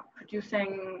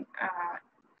producing,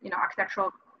 you know,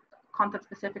 architectural content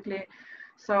specifically.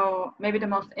 So maybe the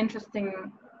most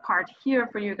interesting part here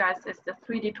for you guys is the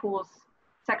 3D tools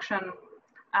section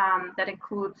that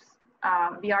includes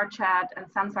VR Chat and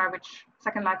Sansar,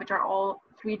 Second Life, which are all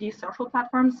 3D social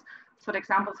platforms. So the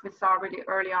examples we saw really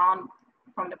early on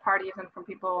from the parties and from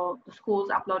people, the schools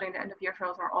uploading the end of year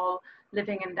shows are all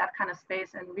living in that kind of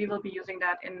space, and we will be using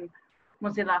that in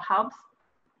Mozilla hubs.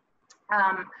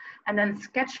 And then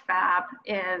Sketchfab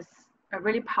is a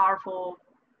really powerful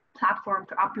platform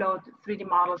to upload 3D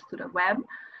models to the web,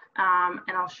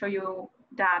 and I'll show you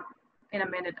that in a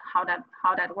minute how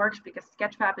that works, because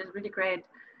Sketchfab is really great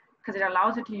because it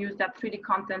allows you to use that 3D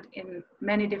content in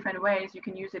many different ways. You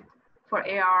can use it for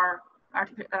AR, or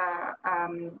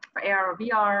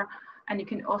VR, and you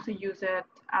can also use it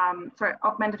for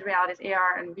augmented reality is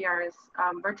AR and VR is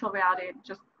virtual reality.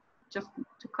 Just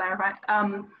to clarify,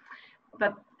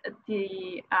 but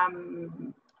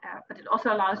it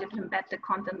also allows you to embed the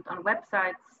content on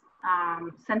websites,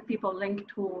 send people a link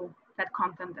to that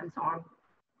content, and so on.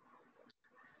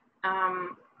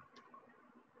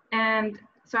 And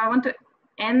so I want to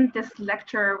end this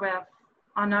lecture with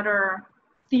another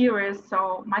theorist.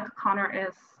 So Michael Connor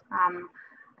is, I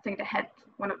think,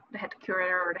 one of the head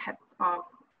curator or the head of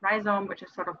Rhizome, which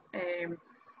is sort of an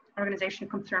organization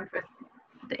concerned with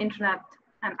the internet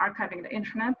and archiving the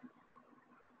internet.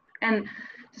 And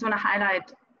just want to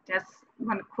highlight this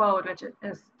one quote, which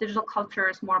is, "Digital culture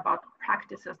is more about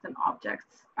practices than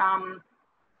objects."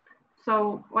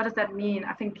 So what does that mean?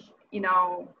 I think, you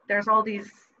know, there's all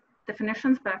these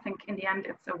definitions, but I think in the end,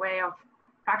 it's a way of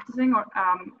practicing or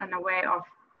and a way of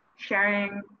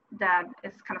sharing that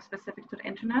is kind of specific to the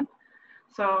internet.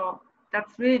 So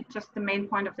that's really just the main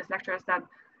point of this lecture, is that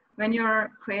when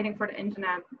you're creating for the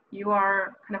internet, you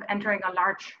are kind of entering a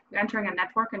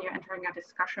network, and you're entering a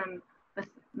discussion with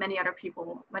many other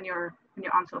people when you're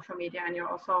on social media, and you're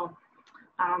also,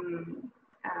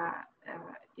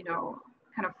 you know,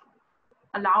 kind of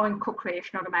allowing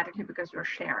co-creation automatically because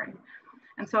you're sharing.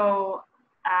 And so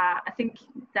I think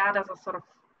that as a sort of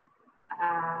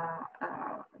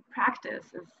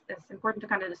practice is important to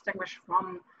kind of distinguish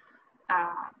from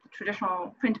the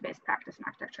traditional print-based practice in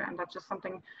architecture. And that's just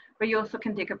something where you also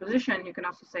can take a position. You can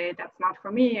also say, that's not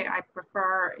for me. I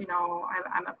prefer, you know,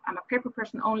 I'm a paper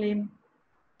person only.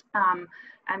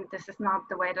 And this is not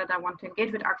the way that I want to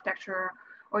engage with architecture.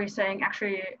 Or you're saying,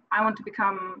 actually, I want to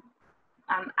become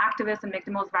an activist and make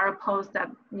the most viral post that,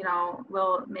 you know,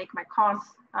 will make my cause,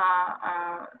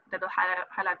 that will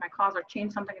highlight my cause or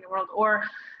change something in the world. Or,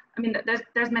 I mean,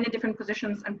 there's many different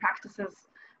positions and practices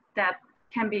that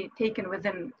can be taken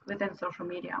within social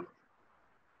media.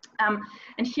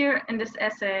 And here in this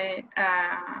essay,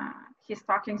 he's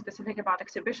talking specifically about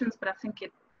exhibitions, but I think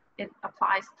it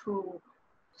applies to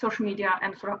social media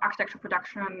and sort of architecture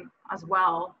production as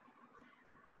well.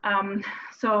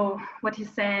 So what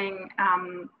he's saying,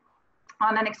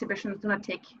 online exhibitions do not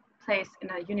take place in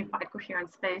a unified,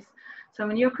 coherent space. So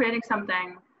when you're creating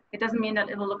something, it doesn't mean that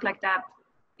it will look like that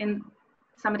in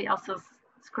somebody else's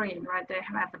screen, right? They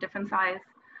have a different size.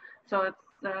 So it's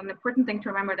an important thing to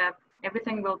remember that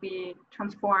everything will be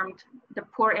transformed. The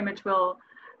poor image will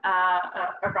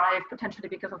arrive potentially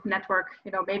because of network.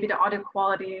 You know, maybe the audio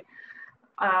quality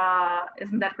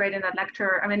isn't that great in that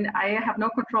lecture. I mean, I have no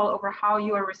control over how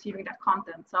you are receiving that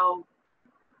content. So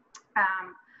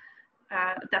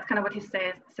that's kind of what he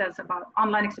says about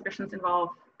online exhibitions involve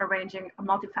arranging a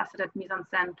multifaceted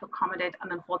mise-en-scène to accommodate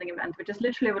an unfolding event, which is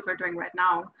literally what we're doing right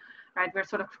now, right? We're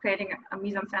sort of creating a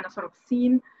mise-en-scène, a sort of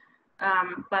scene,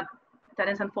 but that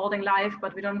is unfolding live,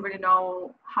 but we don't really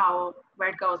know where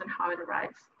it goes and how it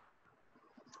arrives.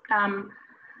 And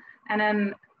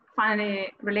then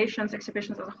finally, relations,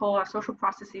 exhibitions as a whole are social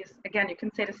processes. Again, you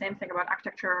can say the same thing about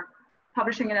architecture,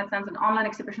 publishing in that sense, and online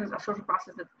exhibitions are social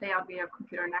processes that play out via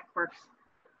computer networks.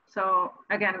 So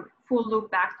again, full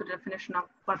loop back to the definition of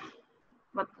what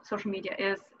social media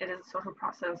is. It is a social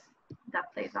process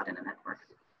that plays out in a network.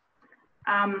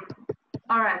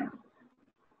 All right,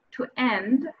 to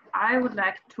end, I would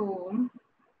like to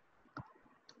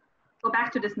go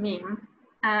back to this meme.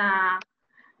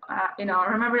 You know,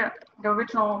 remember the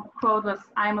original quote was,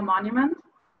 "I'm a monument."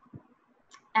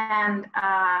 And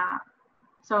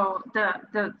so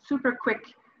the super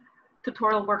quick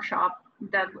tutorial workshop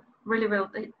that really will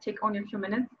take only a few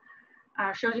minutes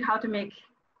shows you how to make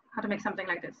something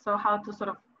like this. So how to sort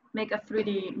of make a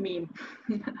 3D meme.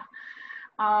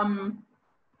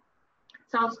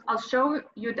 So I'll show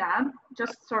you that,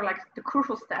 just sort of like the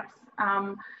crucial steps,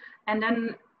 and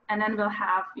then we'll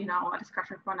have, you know, a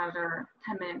discussion for another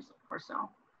 10 minutes or so.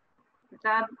 Is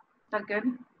that good?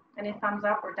 Any thumbs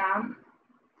up or down?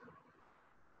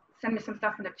 Send me some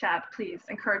stuff in the chat, please.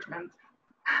 Encouragement.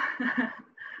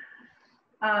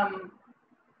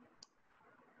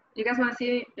 You guys want to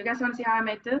see? You guys want to see how I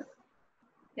made this?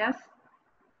 Yes.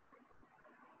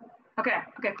 Okay.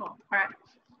 Okay. Cool. All right.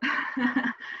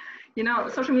 You know,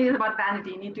 social media is about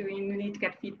vanity. You need to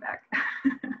get feedback.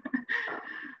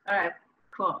 All right.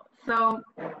 Cool. So,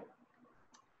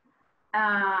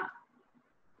 and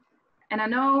I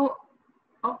know.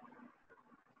 Oh.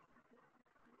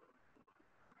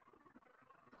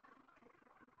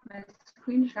 My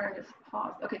screen share is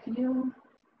paused. Okay, can you?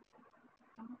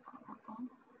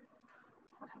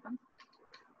 What happened?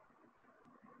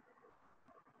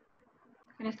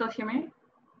 Can you still hear me?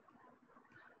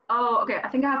 Oh, okay. I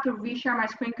think I have to reshare my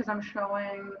screen because I'm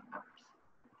showing. Oops.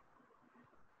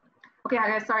 Okay,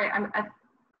 guys. Sorry.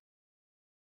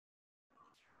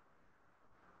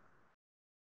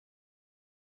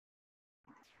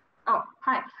 Oh,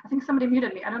 hi. I think somebody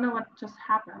muted me. I don't know what just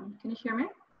happened. Can you hear me?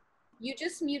 You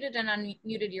just muted and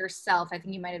unmuted yourself. I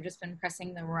think you might have just been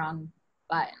pressing the wrong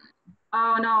button.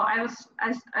 Oh no,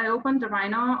 I opened the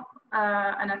Rhino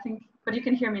and I think, but you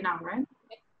can hear me now, right?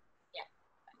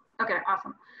 Yeah. Okay,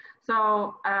 awesome.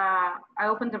 So I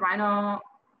opened the Rhino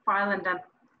file and that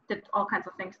did all kinds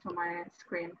of things to my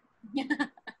screen.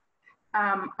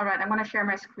 All right, I'm gonna share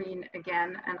my screen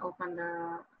again and open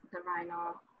the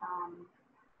Rhino.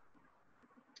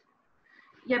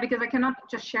 Yeah, because I cannot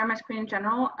just share my screen in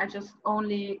general. I just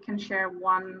only can share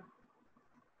one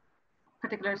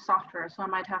particular software. So I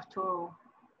might have to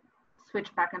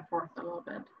switch back and forth a little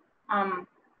bit.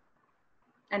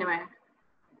 Anyway,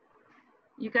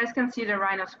 you guys can see the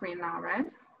Rhino screen now, right?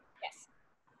 Yes.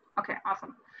 Okay,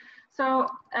 awesome. So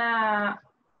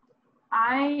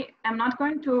I am not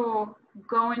going to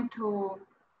go into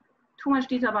too much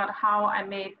detail about how I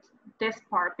made this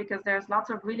part, because there's lots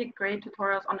of really great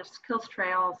tutorials on the skills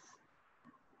trails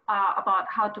about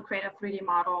how to create a 3D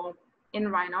model in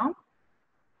Rhino.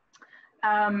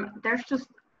 There's just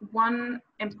one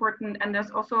important, and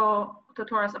there's also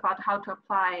tutorials about how to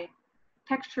apply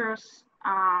textures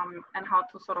and how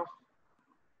to sort of,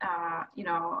 you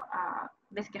know,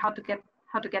 basically how to get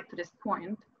to this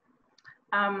point.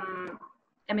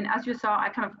 I mean, as you saw, I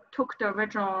kind of took the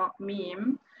original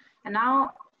meme, and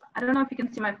now I don't know if you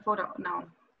can see my photo. No.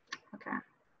 Okay.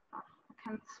 I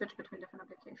can't switch between different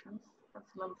applications.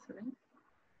 That's a little silly.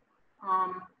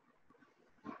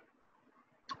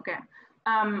 Okay.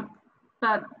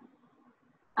 But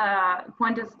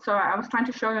point is, so I was trying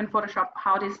to show you in Photoshop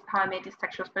how I made these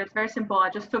textures, but it's very simple. I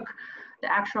just took the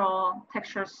actual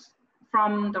textures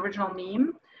from the original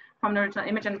meme, from the original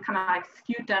image, and kind of like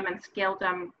skewed them and scaled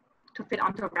them to fit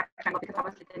onto a rectangle, because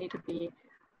obviously they need to be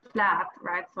flat,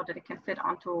 right, so that it can fit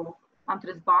onto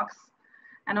this box.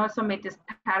 And also made this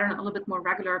pattern a little bit more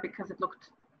regular because it looked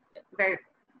very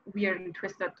weird and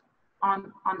twisted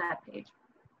on that page.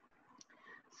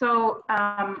 So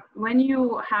when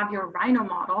you have your Rhino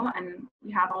model and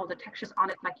you have all the textures on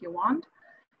it like you want,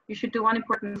 you should do one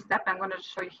important step. I'm going to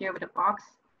show you here with a box.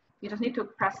 You just need to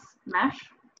press mesh,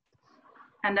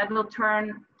 and that will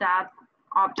turn that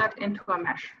object into a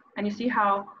mesh, And you see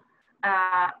how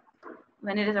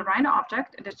when it is a Rhino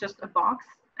object, it is just a box.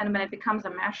 And when it becomes a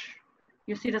mesh,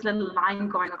 you see this little line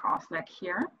going across like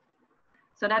here.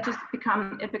 So that just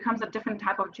becomes a different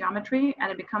type of geometry, and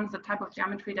it becomes the type of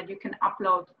geometry that you can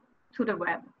upload to the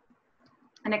web.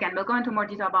 And again, we'll go into more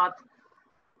detail about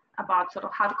sort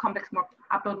of how to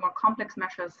upload more complex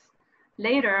meshes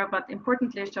later, but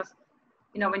importantly, it's just,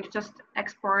 when you just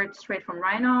export straight from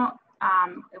Rhino,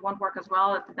 it won't work as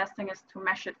well. The best thing is to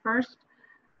mesh it first.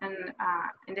 And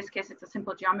in this case, it's a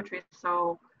simple geometry,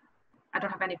 so I don't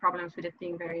have any problems with it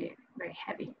being very, very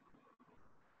heavy.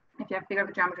 If you have bigger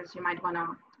geometries, you might want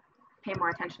to pay more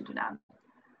attention to that.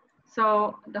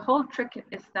 So the whole trick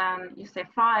is then you say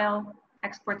File,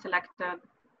 Export Selected,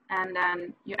 and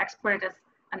then you export it as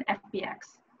an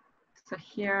FBX. So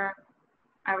here,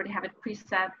 I already have it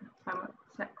preset, so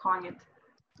I'm calling it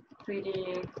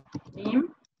 3D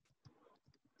meme.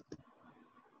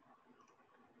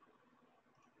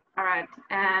 All right,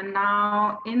 and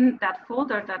now in that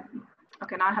folder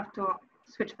okay, now I have to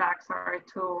switch back, sorry,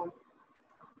 to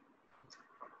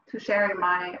sharing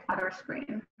my other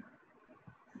screen.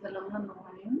 It's a little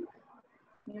annoying.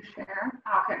 Can you share?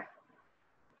 Oh, okay.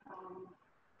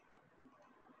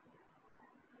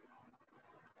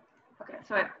 Okay,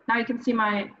 so now you can see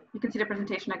the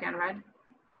presentation again, right?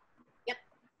 Yep.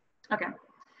 Okay.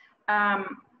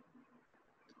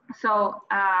 So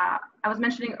I was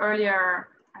mentioning earlier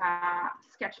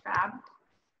GSAPP.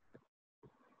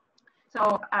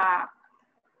 So I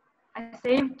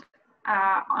saved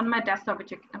on my desktop,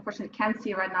 which you unfortunately can't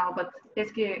see right now, but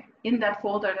basically in that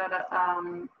folder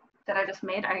that I just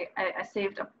made, I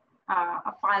saved a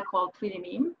file called 3D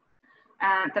meme,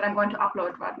 and that I'm going to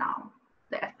upload right now,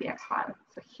 the FBX file.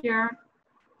 So here,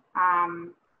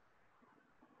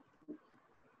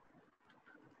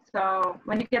 so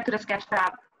when you get to the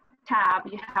GSAPP tab,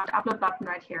 you have the upload button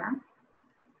right here.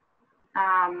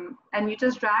 And you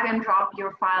just drag and drop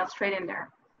your file straight in there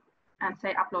and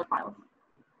say upload files.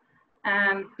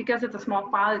 And because it's a small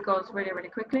file, it goes really, really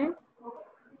quickly.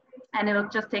 And it will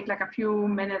just take like a few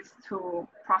minutes to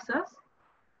process.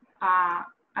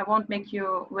 I won't make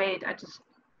you wait. I just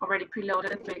already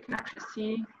preloaded it so you can actually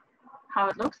see how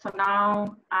it looks. So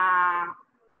now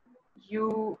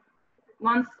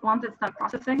once it's done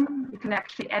processing, you can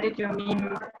actually edit your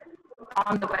meme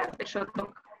on the web. It should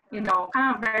look,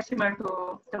 kind of very similar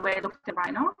to the way it looks in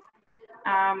Rhino.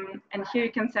 And here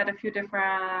you can set a few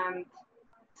different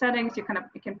settings. You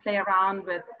can play around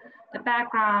with the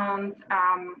background.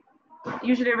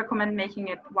 Usually I recommend making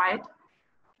it white.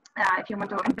 If you want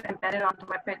to embed it on the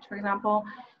web page, for example,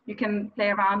 you can play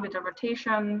around with the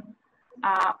rotation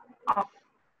of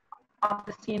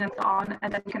the scene and so on.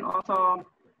 And then you can also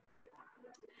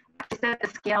set the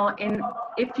scale in,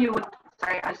 if you would,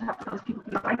 sorry, I just have those people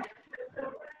knowing.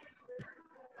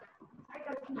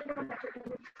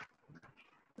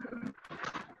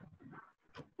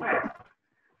 All right.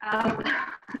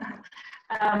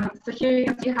 So here you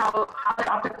can see how the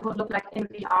object would look like in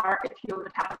VR if you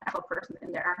would have an actual person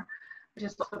in there, which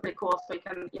is also pretty cool. So you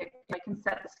can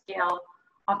set the scale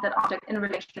of that object in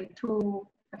relation to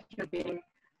a human being.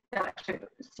 They'll actually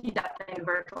see that in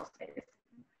virtual space.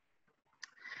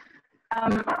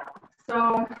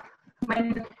 So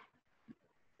when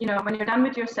you're done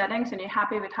with your settings and you're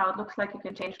happy with how it looks like, you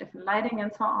can change different lighting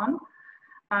and so on.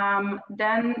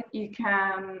 Then you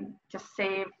can just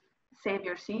save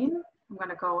your scene. I'm going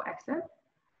to go exit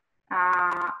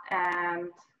and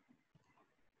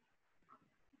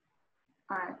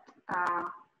all right,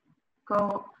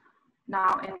 go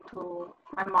now into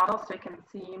my model so you can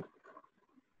see.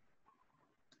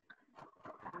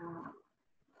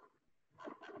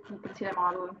 You can see the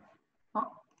model. Oh,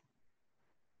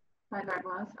 right where it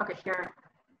was. Okay, here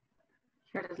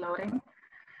it is loading.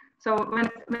 So when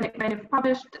you've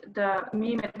published the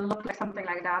meme, it will look like something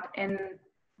like that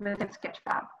within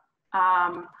GSAPP.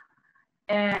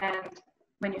 And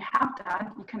when you have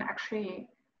that,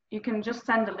 you can just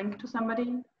send a link to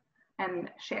somebody and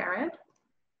share it.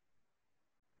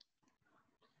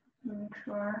 Make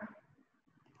sure.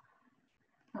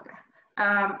 Okay.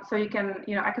 So you can,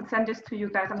 I can send this to you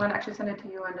guys. I'm going to actually send it to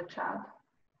you in the chat,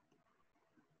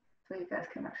 so you guys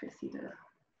can actually see this.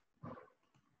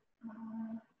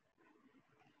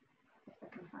 If I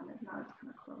can find it now, it's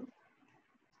kind of close.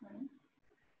 Sorry.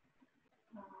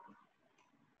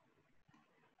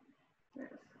 There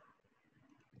it is.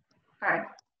 All right.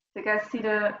 So you guys see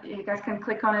you guys can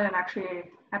click on it and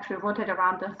actually rotate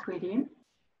around the 3D.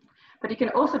 But you can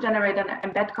also generate an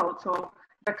embed code. So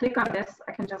if I click on this,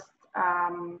 I can just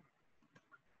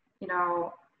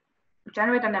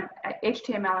generate an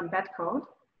HTML embed code.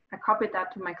 I copied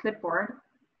that to my clipboard,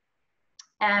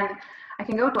 And I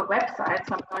can go to a website.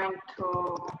 So I'm going to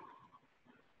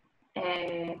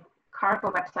a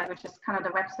Cargo website, which is kind of the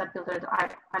website builder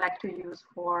that I like to use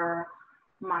for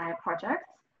my projects.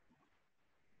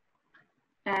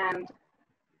 And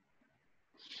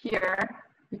here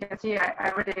you can see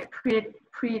I already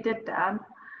pre-did that,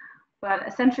 but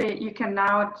essentially you can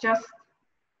now just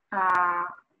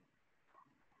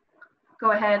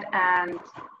go ahead and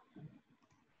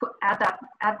add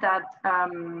that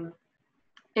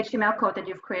HTML code that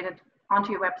you've created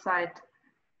onto your website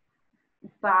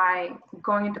by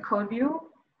going into code view.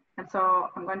 And so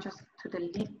I'm going just to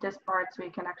delete this part so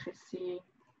you can actually see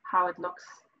how it looks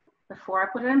before I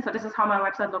put it in. So this is how my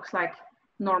website looks like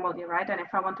normally, right? And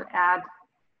if I want to add,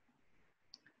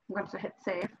 I'm going to hit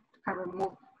save to kind of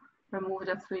remove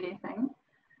the 3D thing.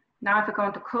 Now if I go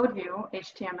into code view,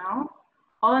 HTML,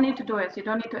 all I need to do is, you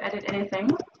don't need to edit anything.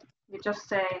 You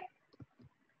just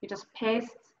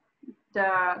paste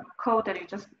the code that you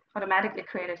just automatically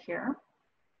created here.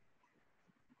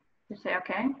 You say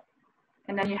okay,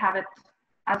 and then you have it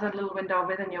as a little window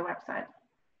within your website.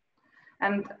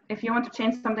 And if you want to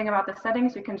change something about the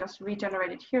settings, you can just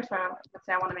regenerate it here. So let's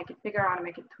say I want to make it bigger. I want to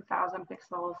make it 2000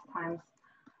 pixels times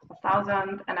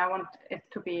 1000, and I want it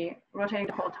to be rotating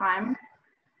the whole time.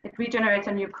 It regenerates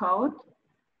a new code.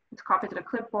 It's copied to the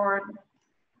clipboard.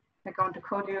 I go into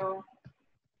code view,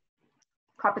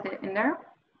 copy it in there.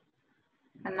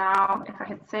 And now if I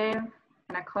hit save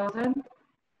and I close it,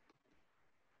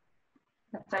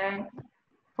 let's say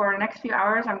for the next few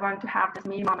hours, I'm going to have this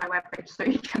meme on my webpage, so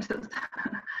you can just,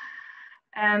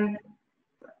 and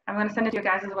I'm going to send it to you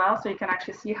guys as well, so you can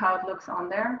actually see how it looks on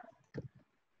there.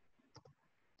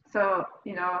 So,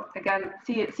 you know, again,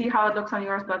 see how it looks on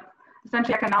yours, but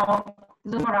essentially I can now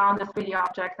zoom around this 3D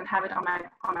object and have it on my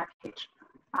page,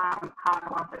 how I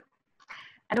want it.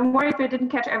 And don't worry if you didn't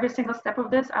catch every single step of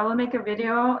this. I will make a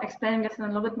video explaining this in a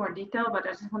little bit more detail, but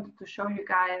I just wanted to show you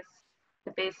guys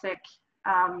the basic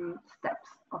steps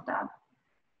of that.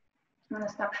 I'm going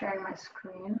to stop sharing my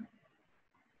screen.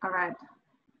 All right.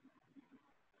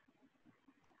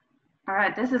 All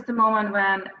right, this is the moment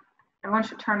when everyone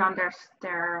should turn on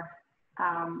their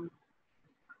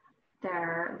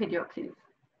video, please.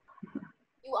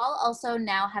 You all also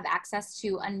now have access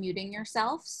to unmuting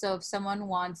yourself. So if someone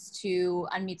wants to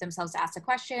unmute themselves to ask a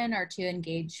question or to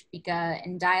engage Bika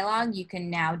in dialogue, you can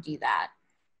now do that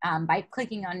by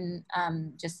clicking on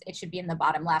it should be in the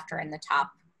bottom left or in the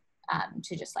top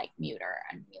to just like mute or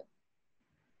unmute.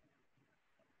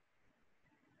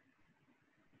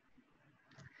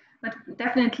 But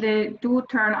definitely do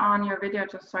turn on your video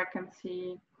just so I can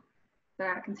see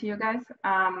you guys.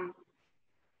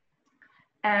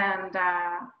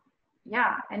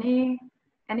 Yeah, any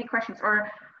questions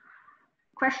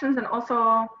and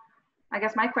also I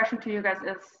guess my question to you guys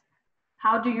is,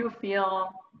 how do you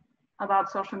feel about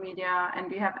social media, and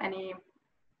do you have any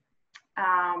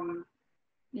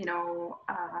you know,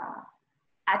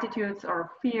 attitudes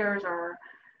or fears or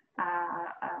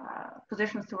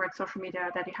positions towards social media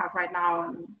that you have right now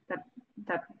and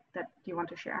that you want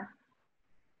to share?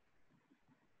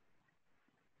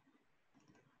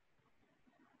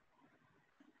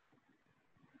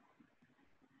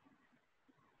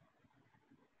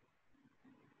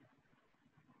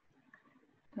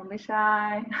 Don't be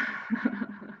shy.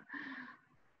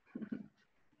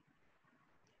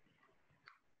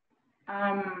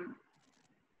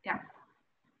 Yeah.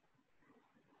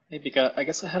 Hey, Bika, I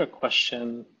guess I had a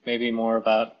question, maybe more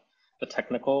about the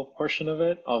technical portion of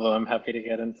it, although I'm happy to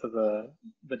get into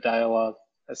the dialogue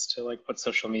as to like what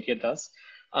social media does.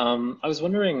 I was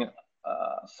wondering,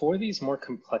 for these more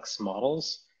complex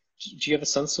models, do you have a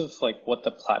sense of like what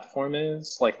the platform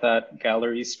is, like that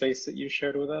gallery space that you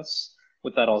shared with us?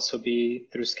 Would that also be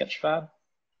through Sketchfab?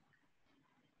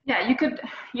 Yeah, you could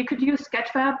use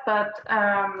Sketchfab, but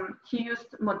he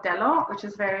used Modello, which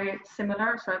is very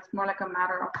similar. So it's more like a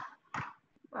matter of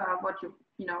what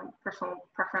you know, personal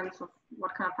preference of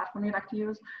what kind of platform you like to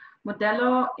use.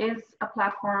 Modello is a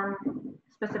platform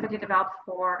specifically developed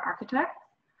for architects,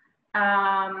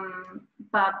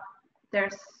 but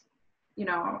there's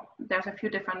a few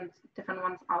different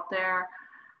ones out there.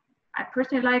 I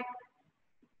personally like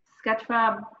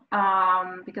Sketchfab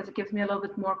because it gives me a little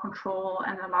bit more control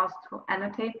and allows to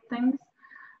annotate things.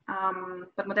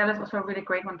 But Modello is also a really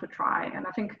great one to try. And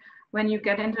I think when you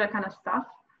get into that kind of stuff,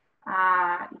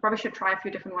 you probably should try a few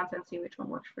different ones and see which one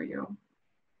works for you.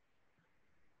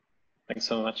 Thanks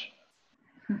so much.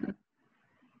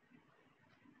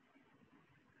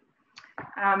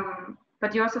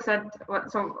 But you also said,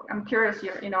 so I'm curious,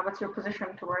 you know, what's your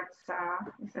position towards,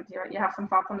 you said you have some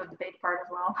thoughts on the debate part as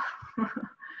well.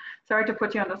 sorry to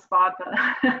put you on the spot, but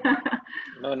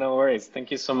No, no worries. Thank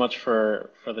you so much for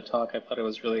the talk. I thought it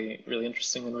was really, really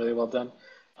interesting and really well done.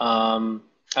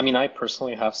 I mean, I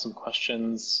personally have some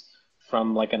questions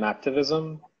from like an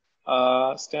activism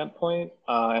standpoint,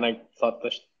 and I thought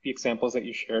the examples that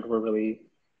you shared were really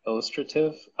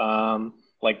illustrative.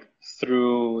 Like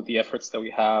through the efforts that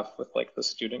we have with like the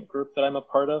student group that I'm a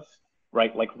part of,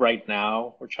 right? Like right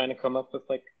now, we're trying to come up with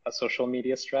like a social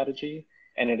media strategy,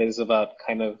 and it is about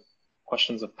kind of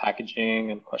questions of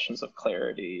packaging and questions of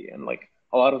clarity and like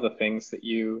a lot of the things that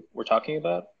you were talking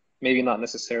about, maybe not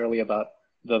necessarily about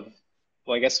the,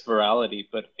 well, I guess virality,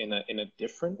 but in a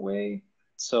different way.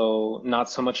 So not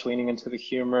so much leaning into the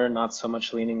humor, not so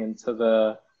much leaning into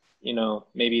the, you know,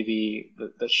 maybe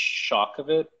the shock of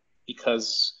it,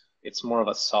 because it's more of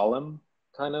a solemn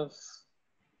kind of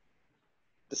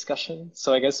discussion.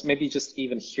 So I guess maybe just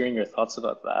even hearing your thoughts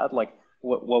about that, like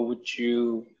what would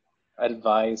you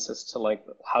advise as to like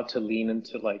how to lean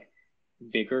into like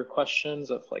bigger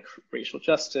questions of like racial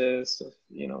justice, of,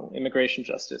 you know, immigration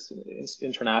justice,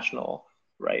 international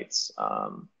rights.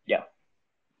 Yeah.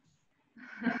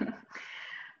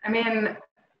 I mean,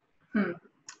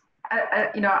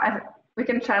 you know, we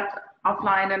can chat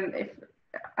offline, and if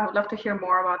I would love to hear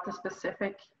more about the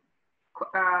specific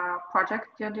project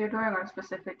that you're doing or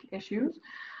specific issues.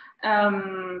 I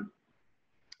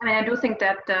mean, I do think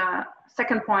that the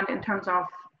second point in terms of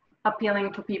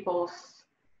appealing to people's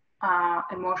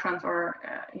emotions or,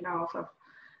 you know, sort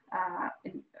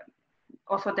of,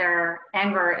 also their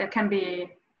anger, it can be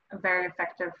a very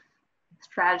effective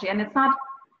strategy. And it's not,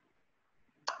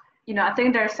 you know, I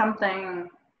think there's something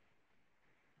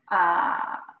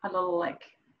a little like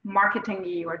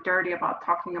marketing-y or dirty about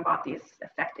talking about these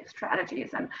effective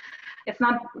strategies. And it's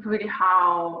not really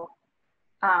how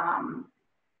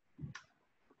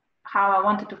I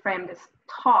wanted to frame this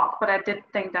talk, but I did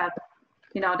think that,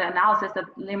 you know, the analysis that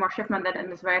Limor Schiffman did in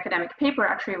this very academic paper,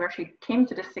 actually, where she came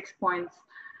to the 6 points,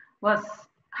 was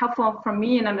helpful for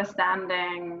me in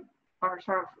understanding or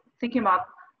sort of thinking about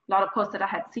a lot of posts that I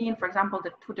had seen. For example,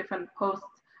 the 2 different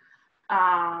posts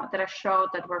that I showed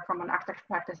that were from an architecture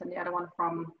practice, and the other one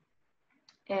from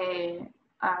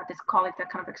this colleague that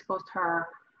kind of exposed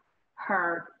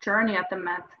her journey at the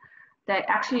Met. They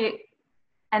actually,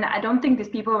 and I don't think these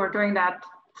people were doing that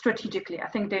strategically. I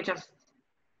think they just,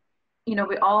 you know,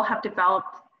 we all have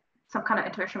developed some kind of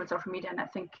intuition with social media, and I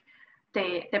think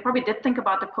they probably did think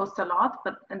about the posts a lot,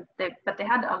 but they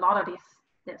had a lot of these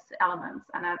elements,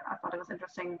 and I thought it was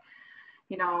interesting,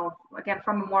 you know, again,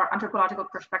 from a more anthropological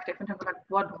perspective in terms of like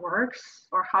what works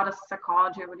or how does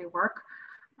psychology really work,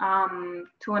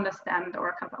 to understand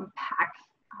or kind of unpack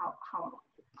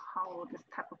how this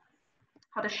type of,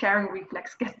 how the sharing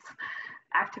reflex gets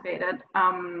activated.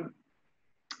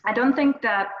 I don't think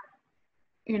that,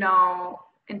 you know,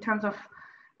 in terms of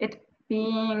it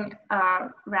being a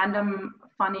random,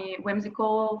 funny,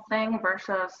 whimsical thing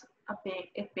versus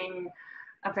it being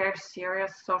a very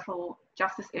serious social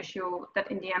justice issue, that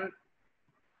in the end,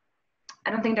 I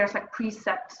don't think there's like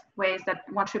preset ways that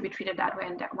one should be treated that way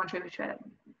and that one should be treated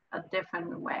a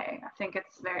different way. I think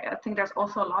there's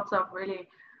also lots of really,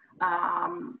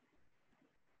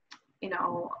 you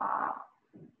know,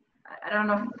 I don't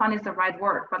know if fun is the right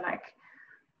word, but like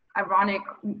ironic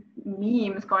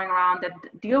memes going around that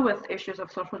deal with issues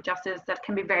of social justice that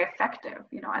can be very effective.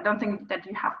 You know, I don't think that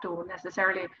you have to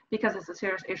necessarily, because it's a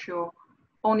serious issue,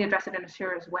 only address it in a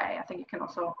serious way. I think you can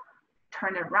also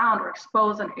turn it around or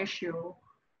expose an issue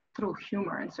through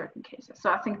humor in certain cases. So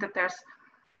I think that there's,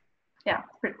 yeah,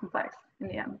 it's pretty complex in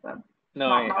the end. But no,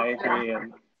 I agree.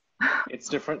 And it's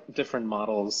different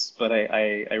models, but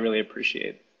I really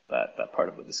appreciate that part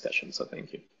of the discussion. So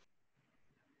thank you.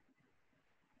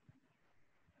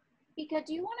 Bika,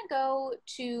 do you want to go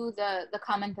to the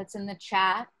comment that's in the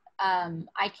chat?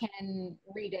 I can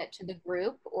read it to the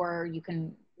group, or you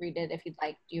can read it if you'd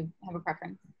like. Do you have a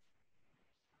preference?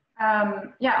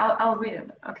 Yeah, I'll read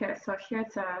it. Okay, so here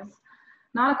it says,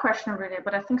 not a question really,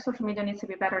 but I think social media needs to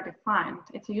be better defined.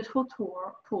 It's a useful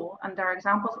tool, and there are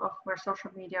examples of where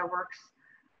social media works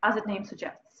as its name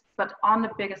suggests, but on the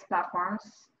biggest platforms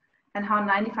and how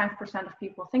 95% of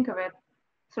people think of it,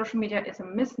 social media is a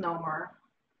misnomer.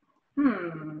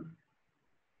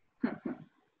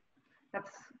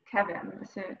 That's Kevin.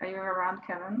 Are you around,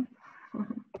 Kevin?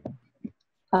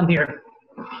 I'm here.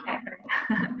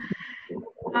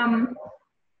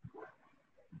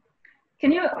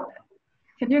 Can you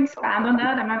expand on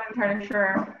that? I'm not entirely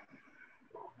sure.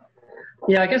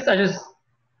 Yeah, I guess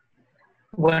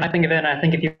when I think of it, I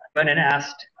think if you went and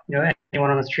asked, you know,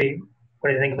 anyone on the street, what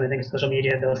do they think when they think of social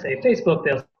media, they'll say Facebook,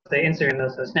 they'll say Instagram, they'll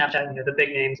say Snapchat, you know, the big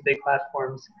names, big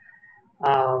platforms.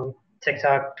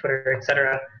 TikTok, Twitter,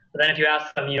 etc. But then if you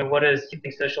ask them, what does you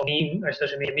think social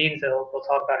media means, they'll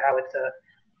talk about how it's a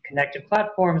connected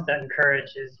platforms that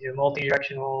encourages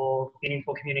multi-directional,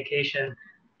 meaningful communication.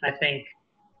 And I think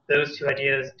those two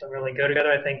ideas don't really go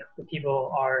together. I think when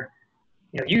people are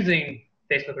using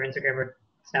Facebook or Instagram or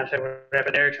Snapchat or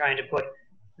whatever, they're trying to put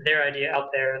their idea out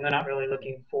there, and they're not really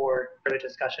looking for further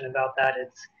discussion about that.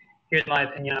 It's, here's my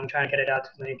opinion, I'm trying to get it out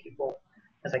to as many people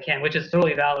as I can, which is a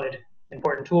totally valid,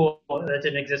 important tool that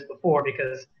didn't exist before,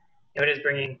 because it is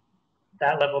bringing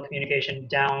that level of communication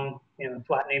down,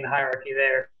 flattening the hierarchy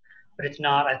there. But it's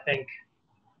not, I think,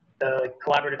 the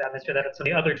collaborative atmosphere that some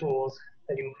of the other tools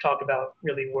that you talked about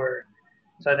really were.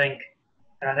 So I think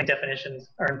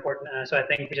definitions are important. So I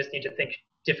think we just need to think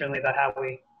differently about how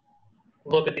we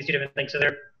look at these two different things. So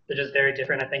they're just very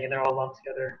different, I think, and they're all lumped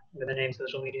together with the name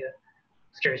social media.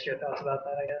 Just curious your thoughts about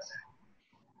that, I guess.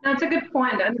 That's a good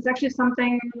point, and it's actually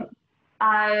something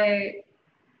I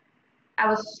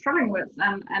was struggling with,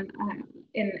 and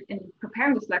in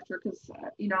preparing this lecture, because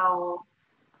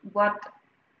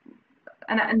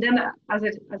and then as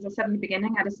I said in the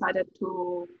beginning, I decided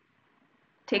to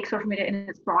take social media in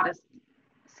its broadest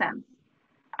sense,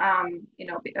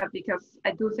 because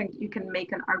I do think you can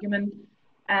make an argument,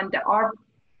 and there are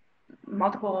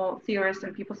multiple theorists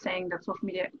and people saying that social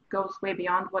media goes way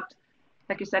beyond what,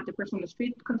 like you said, the person on the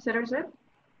street considers it.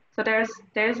 So there's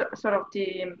sort of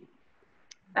the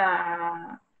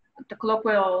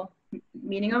colloquial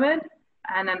meaning of it,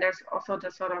 and then there's also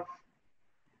the sort of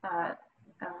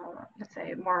let's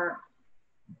say more,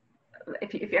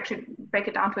 if you actually break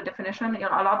it down to a definition, a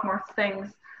lot more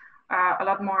things, a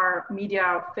lot more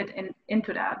media fit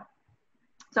into that.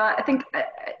 So I think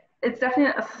it's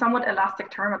definitely a somewhat elastic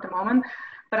term at the moment,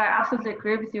 but I absolutely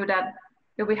agree with you that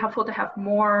it would be helpful to have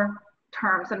more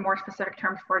terms and more specific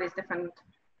terms for these different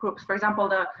groups. For example,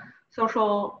 the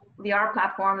social VR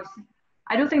platforms,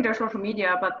 I do think they're social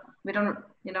media, but we don't,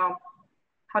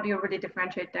 how do you really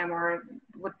differentiate them, or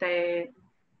would they,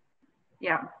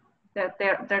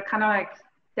 they're kind of like,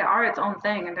 they are its own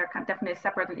thing, and they're definitely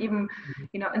separate. And even,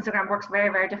 Instagram works very,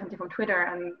 very differently from Twitter.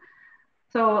 And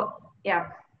so,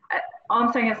 all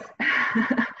I'm saying is,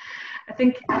 I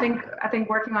think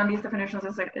working on these definitions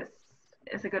is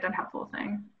a good and helpful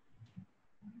thing.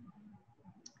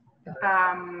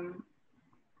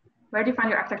 Where do you find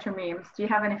your architecture memes? Do you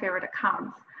have any favorite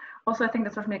accounts? Also, I think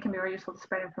that social media can be very useful to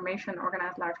spread information,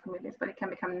 organize large communities, but it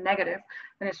can become negative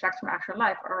when it distracts from actual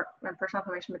life, or when personal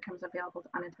information becomes available to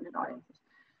unintended audiences.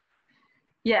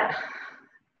 Yeah.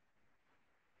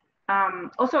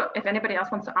 Also, if anybody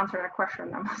else wants to answer that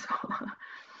question, I'm also.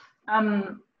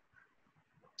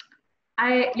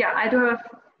 I do have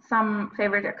some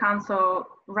favorite accounts.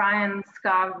 So Ryan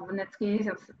Skavnitsky,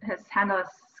 his handle is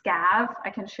Scav.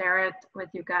 I can share it with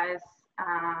you guys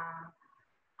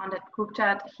on that group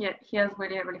chat. He has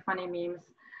really, really funny memes.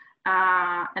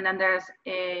 And then there's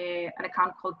an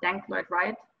account called Dankloid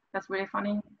Right. That's really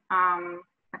funny. I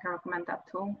can recommend that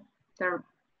too. They're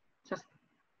just,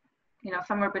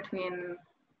 somewhere between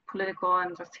political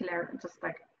and just hilarious, just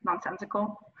like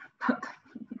nonsensical. But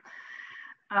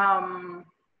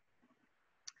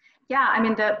yeah, I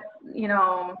mean that,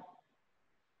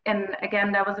 and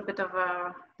again, that was a bit of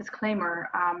a disclaimer.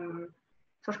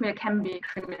 Social media can be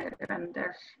discriminative, and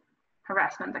there's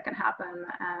harassment that can happen.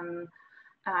 And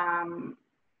I'm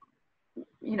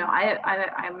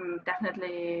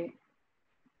definitely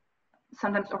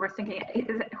sometimes overthinking.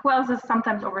 Who else is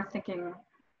sometimes overthinking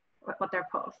what they're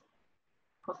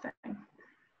posting?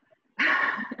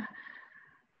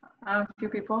 A few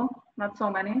people, not so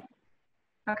many.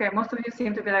 Okay, most of you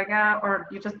seem to be like, or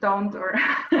you just don't, or.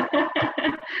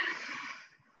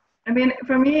 I mean,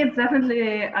 for me, it's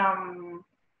definitely, I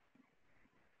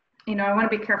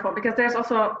want to be careful, because there's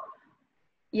also,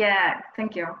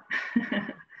 thank you.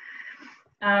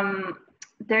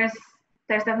 There's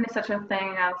definitely such a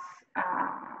thing as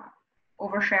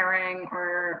oversharing,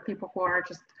 or people who are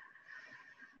just,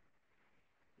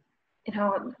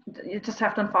 you just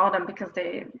have to unfollow them because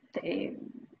they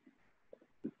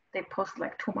post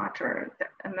like too much, or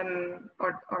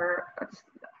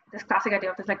this classic idea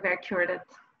of this like very curated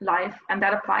life, and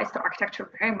that applies to architecture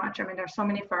very much. I mean, there's so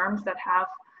many firms that have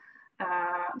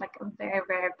like a very,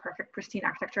 very perfect, pristine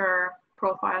architecture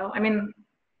profile. I mean,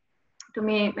 to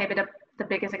me, maybe the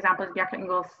biggest example is Bjarke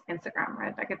Ingels' Instagram,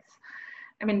 right? Like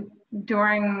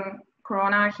during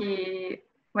Corona, he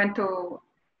went to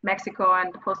Mexico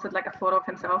and posted like a photo of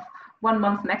himself 1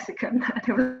 month Mexican. And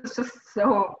it was just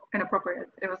so inappropriate.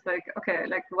 It was like, okay,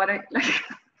 like what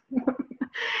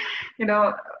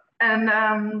and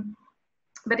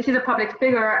but he's a public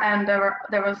figure, and there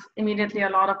was immediately a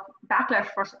lot of backlash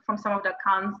from some of the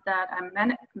accounts that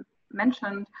I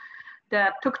mentioned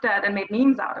that took that and made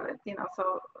memes out of it, you know.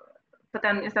 So, but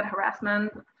then is that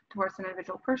harassment towards an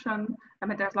individual person? I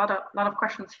mean, there's a lot of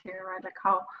questions here, right? Like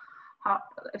how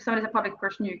if somebody's a public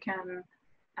person, you can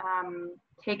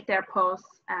take their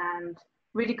posts and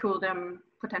ridicule them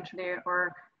potentially,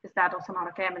 or is that also not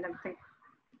okay? I mean, I think,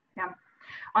 yeah,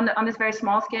 on this very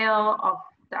small scale of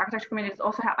the architecture communities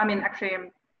also have, I mean, actually, I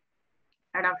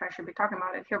don't know if I should be talking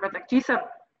about it here, but like GSAPP,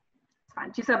 it's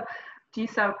fine.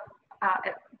 GSAPP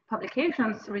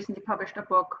Publications recently published a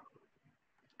book,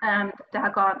 and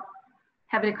that got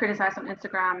heavily criticized on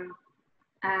Instagram.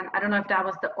 And I don't know if that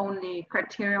was the only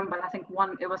criterion, but I think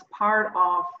it was part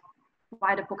of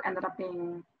why the book ended up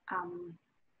being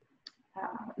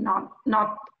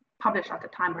not published at the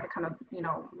time, but it kind of, you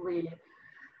know, really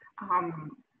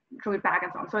drew it back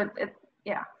and so on. So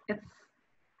it's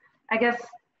I guess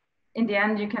in the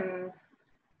end you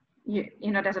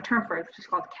know, there's a term for it, which is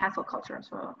called cancel culture.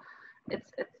 So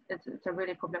it's a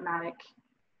really problematic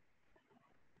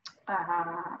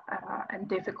and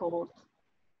difficult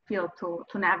field to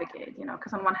navigate, you know,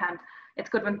 because on one hand it's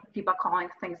good when people are calling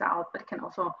things out, but it can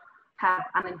also have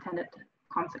unintended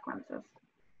consequences.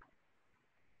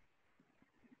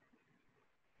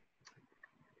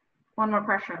 One more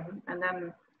question, and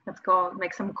then let's go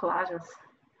make some collages.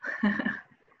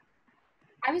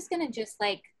 I was gonna just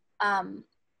like,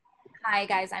 hi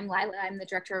guys, I'm Lila. I'm the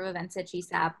director of events at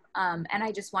GSAPP, and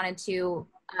I just wanted to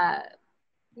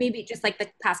maybe just like the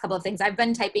past couple of things I've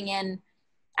been typing in.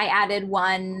 I added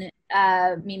one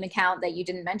meme account that you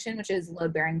didn't mention, which is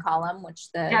Load Bearing Column,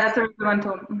 which that's a good one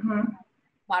too.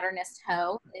 Modernist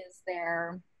Hoe is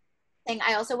their thing.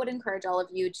 I also would encourage all of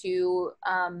you to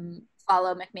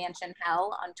follow McMansion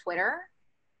Hell on Twitter,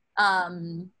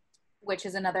 which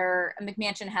is another,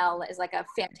 McMansion Hell is like a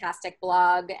fantastic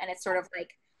blog, and it's sort of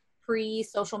like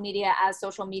pre-social media as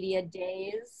social media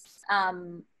days,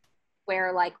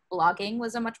 where like blogging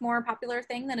was a much more popular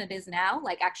thing than it is now,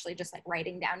 like actually just like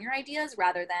writing down your ideas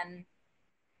rather than,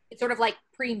 it's sort of like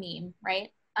pre-meme, right?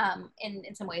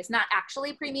 In some ways, not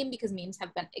actually pre-meme because memes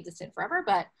have existed forever,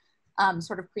 but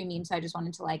sort of pre-meme. So I just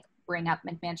wanted to like bring up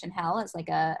McMansion Hell as like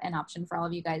an option for all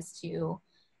of you guys to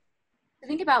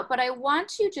think about. But I want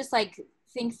to just like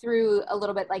think through a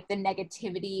little bit like the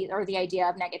negativity or the idea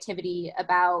of negativity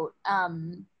about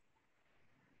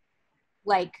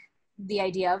like the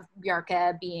idea of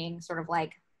Bjarke being sort of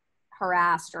like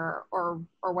harassed or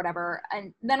whatever.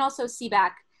 And then also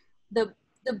CBAC, the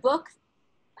book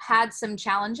had some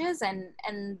challenges,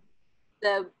 and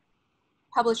the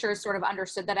publishers sort of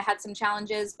understood that it had some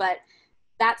challenges, but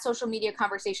that social media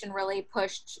conversation really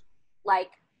pushed like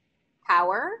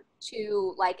power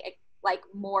to like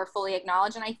more fully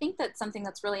acknowledge. And I think that's something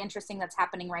that's really interesting that's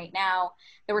happening right now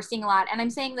that we're seeing a lot. And I'm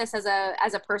saying this as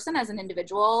a person, as an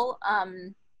individual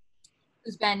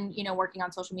who's been, you know, working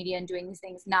on social media and doing these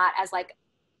things, not as like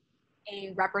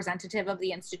a representative of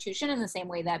the institution in the same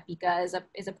way that Bika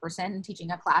is a person teaching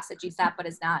a class at GSAPP, but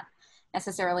is not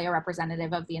necessarily a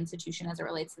representative of the institution as it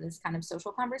relates to this kind of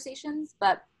social conversations.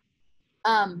 But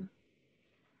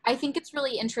I think it's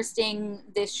really interesting,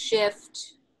 this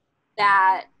shift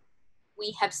that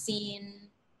we have seen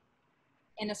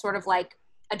in a sort of like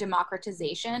a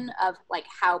democratization of like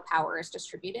how power is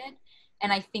distributed.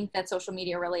 And I think that social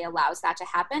media really allows that to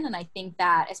happen. And I think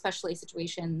that especially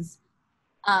situations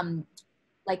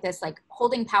like this, like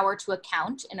holding power to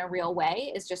account in a real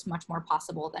way is just much more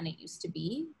possible than it used to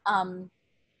be. And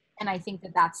I think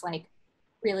that that's like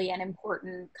really an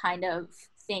important kind of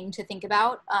thing to think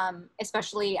about,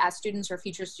 especially as students or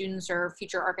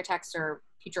future architects or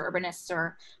future urbanists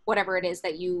or whatever it is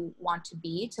that you want to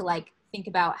be, to like think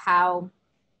about how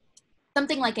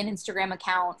something like an Instagram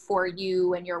account for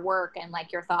you and your work and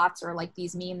like your thoughts or like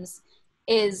these memes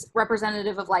is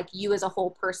representative of like you as a whole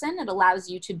person. It allows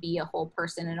you to be a whole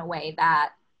person in a way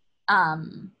that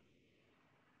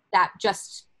that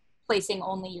just placing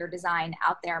only your design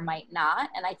out there might not.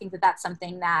 And I think that that's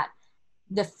something that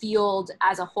the field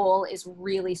as a whole is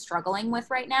really struggling with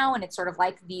right now. And it's sort of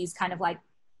like these kind of like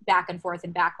back and forth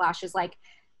and backlashes, like,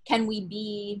 can we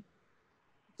be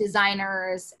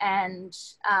designers and,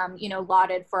 you know,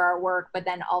 lauded for our work, but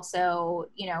then also,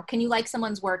 you know, can you like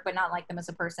someone's work, but not like them as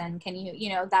a person? Can you, you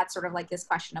know, that's sort of like this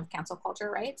question of cancel culture,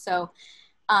 right? So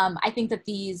I think that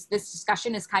this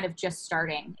discussion is kind of just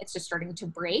starting. It's just starting to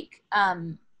break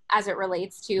as it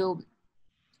relates to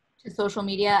social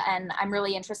media. And I'm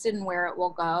really interested in where it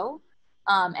will go.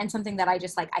 And something that I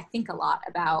just like, I think a lot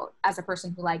about as a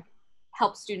person who like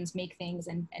helps students make things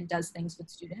and does things with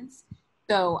students.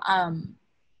 So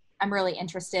I'm really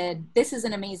interested. This is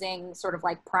an amazing sort of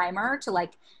like primer to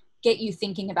like get you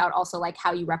thinking about also like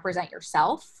how you represent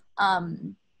yourself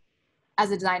as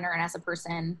a designer and as a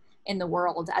person in the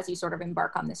world as you sort of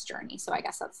embark on this journey. So I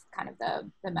guess that's kind of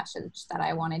the message that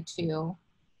I wanted to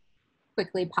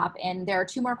quickly pop in. There are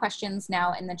 2 more questions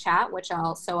now in the chat, which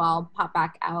I'll pop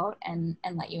back out and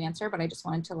let you answer, but I just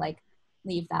wanted to like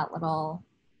leave that little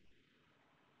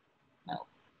note.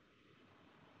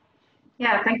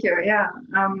 Yeah, thank you. Yeah,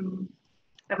 I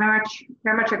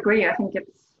very much agree. I think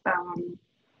it's,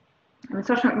 I mean,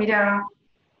 social media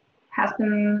has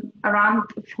been around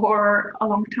for a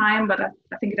long time, but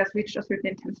I think it has reached a certain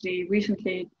intensity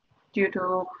recently due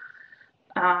to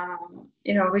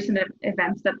you know, recent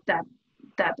events that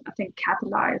I think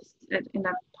catalyzed it in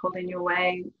a totally new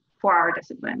way for our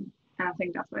discipline. And I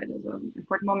think that's why it is an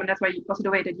important moment. That's why also the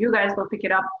way that you guys will pick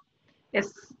it up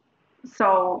is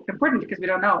so important, because we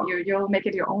don't know. You'll make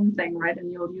it your own thing, right?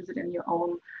 And you'll use it in your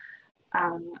own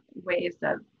ways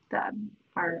that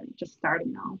are just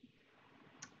starting now.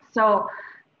 So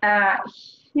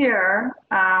here,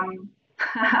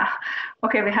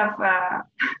 okay, we have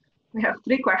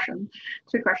 3 questions.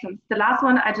 The last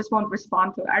one I just won't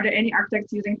respond to. Are there any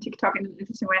architects using TikTok in an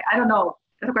interesting way? I don't know.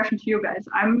 That's a question to you guys.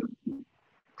 I'm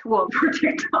too old for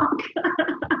TikTok.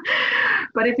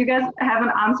 But if you guys have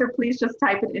an answer, please just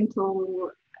type it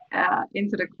into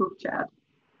the group chat.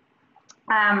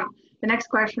 The next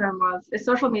question was: does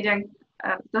social media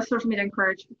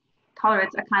encourage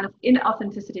tolerates a kind of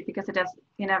inauthenticity because it has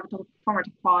inevitable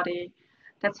performative quality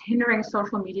that's hindering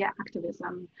social media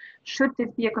activism? Should this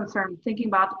be a concern? Thinking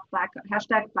about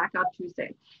hashtag Blackout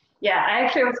Tuesday. Yeah, I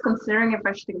actually was considering if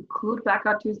I should include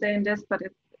Blackout Tuesday in this, but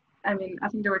I mean, I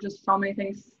think there were just so many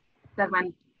things that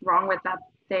went wrong with that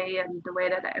day and the way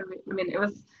that I mean, it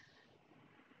was,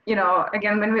 you know,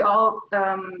 again, when we all,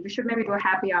 we should maybe do a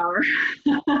happy hour,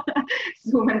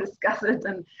 Zoom and discuss it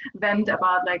and vent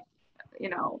about, like, you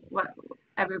know, what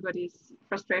everybody's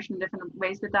frustration in different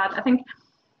ways with that. I think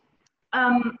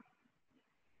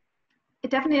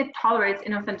it definitely tolerates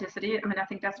inauthenticity. I mean, I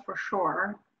think that's for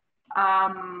sure.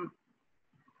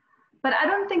 But I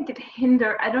don't think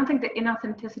I don't think the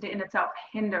inauthenticity in itself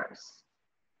hinders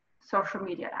social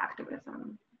media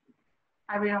activism.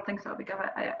 I really don't think so, because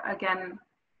again,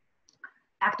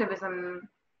 activism,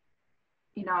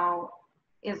 you know,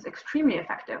 is extremely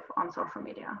effective on social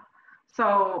media.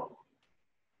 So,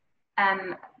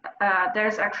 and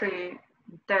there's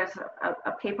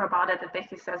a paper about it that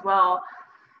basically says, well,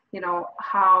 you know,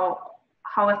 how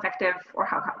effective, or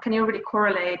how can you really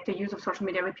correlate the use of social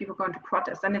media with people going to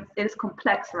protest? And it is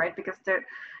complex, right? Because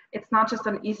it's not just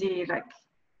an easy like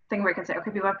thing where you can say,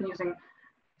 okay, people have been using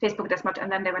Facebook this much, and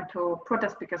then they went to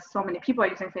protest because so many people are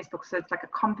using Facebook. So it's like a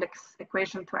complex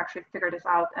equation to actually figure this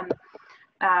out. And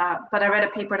but I read a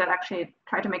paper that actually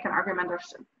tried to make an argument or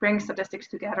bring statistics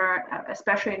together,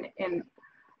 especially in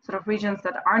sort of regions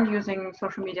that aren't using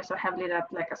social media so heavily,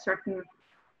 that like a certain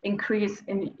increase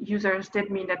in users did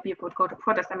mean that people would go to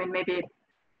protest. I mean, maybe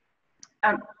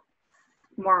a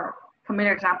more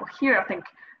familiar example here, I think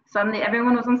suddenly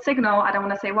everyone was on Signal, I don't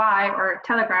want to say why, or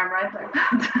Telegram, right? Like,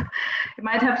 it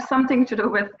might have something to do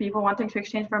with people wanting to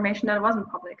exchange information that wasn't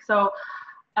public. So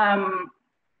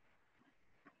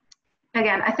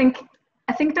again, I think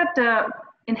that the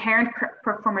inherent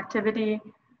performativity,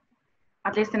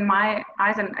 at least in my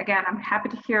eyes, and again, I'm happy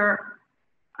to hear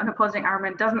an opposing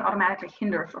argument, doesn't automatically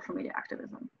hinder social media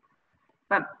activism,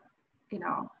 but, you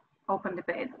know, open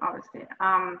debate, obviously.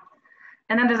 And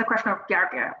then there's a question of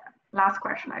Bjarke, last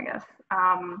question, I guess.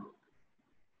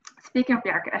 Speaking of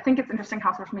Bjarke, I think it's interesting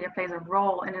how social media plays a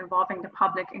role in involving the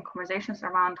public in conversations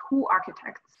around who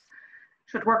architects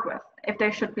should work with, if they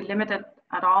should be limited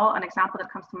at all. An example that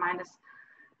comes to mind is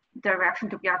the reaction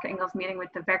to Bjarke Engel's meeting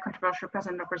with the very controversial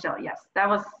president of Brazil. Yes, that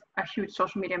was a huge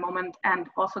social media moment and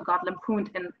also got lampooned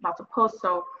in lots of posts.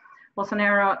 So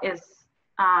Bolsonaro is,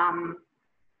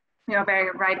 you know,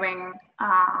 very right-wing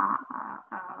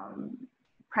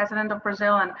president of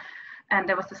Brazil, and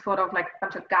there was this photo of like a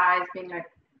bunch of guys being like,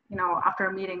 you know, after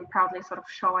a meeting, proudly sort of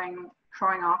showing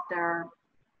off their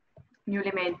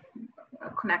newly made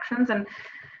connections. And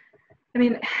I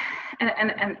mean,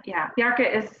 and yeah,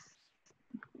 Bjarke is,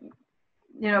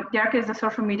 you know, Bjarke is a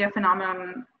social media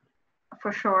phenomenon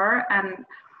for sure, and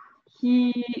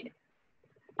he,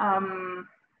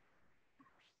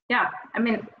 yeah, I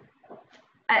mean,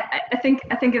 I think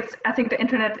the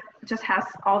internet just has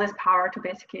all this power to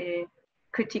basically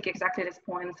critique exactly these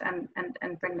points and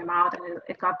bring them out, and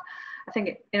it got, I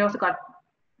think it also got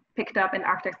picked up in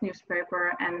Architect's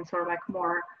newspaper and sort of like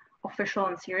more official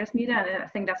and serious media, and I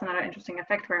think that's another interesting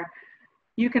effect where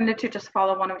you can literally just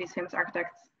follow one of these famous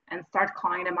architects and start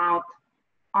calling them out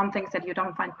on things that you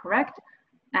don't find correct,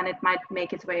 and it might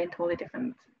make its way in totally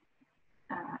different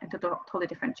into totally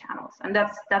different channels. And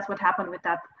that's what happened with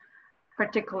that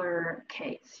particular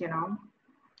case, you know.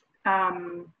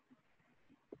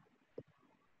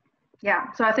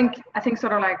 Yeah, so I think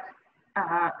sort of like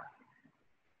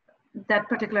that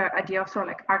particular idea of sort of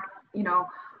like art, you know,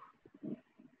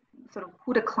 sort of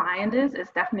who the client is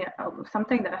definitely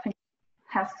something that I think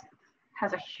has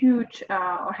a huge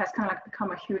or has kind of like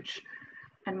become a huge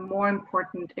and more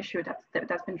important issue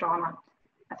that's been drawn up,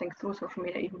 I think, through social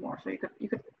media even more. So you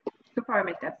could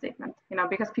probably make that statement, you know,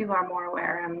 because people are more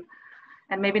aware,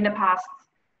 and maybe in the past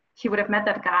he would have met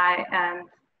that guy and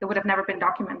it would have never been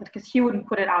documented because he wouldn't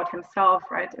put it out himself,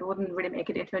 right? It wouldn't really make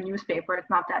it into a newspaper. It's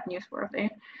not that newsworthy,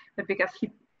 but because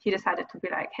he decided to be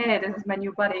like, hey, this is my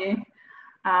new buddy,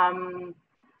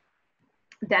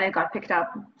 then it got picked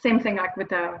up. Same thing like with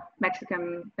the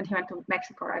Mexican, when he went to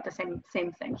Mexico, right? The same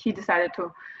thing. He decided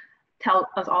to tell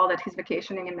us all that he's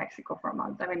vacationing in Mexico for a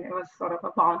month. I mean, it was sort of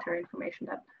a voluntary information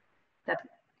that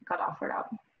got offered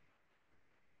up.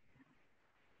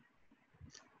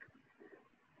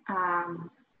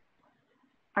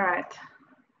 All right.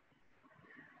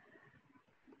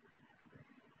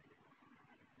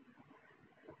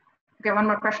 Okay, one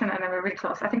more question and then we're really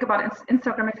close. I think about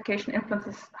Instagramification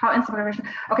influences, how Instagramification,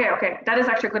 okay, that is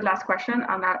actually a good last question,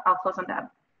 and I'll close on that.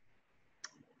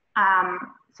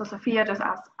 So Sophia just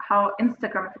asked how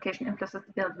Instagramification influences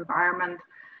the built environment.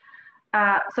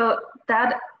 So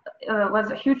that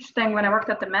was a huge thing when I worked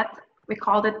at the Met. We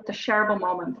called it the shareable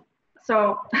moment.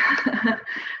 So,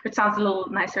 which sounds a little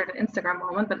nicer than Instagram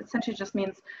moment, but essentially just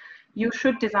means you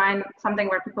should design something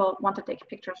where people want to take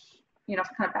pictures, you know,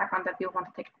 some kind of background that people want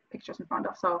to take pictures in front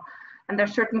of. So, and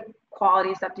there's certain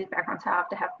qualities that these backgrounds have.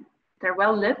 They're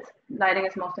well lit. Lighting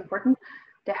is most important.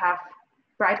 They have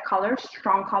bright colors,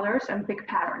 strong colors, and big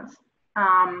patterns.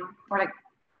 Or like,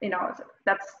 you know,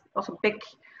 that's also big,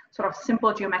 sort of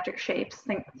simple geometric shapes,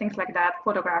 things like that,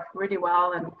 photograph really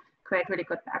well and create really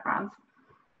good backgrounds.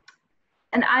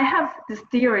 And I have this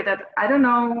theory that I don't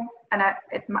know, and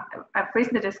I've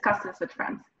recently discussed this with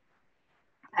friends.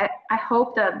 I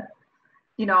hope that,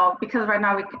 you know, because right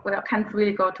now we can't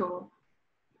really go to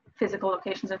physical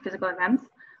locations and physical events,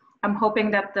 I'm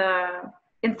hoping that the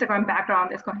Instagram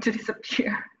background is going to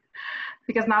disappear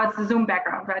because now it's the Zoom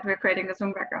background, right? We're creating the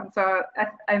Zoom background. So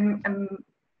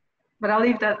but I'll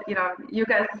leave that, you know, you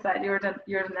guys decide. You're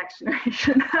the next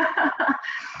generation.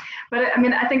 But I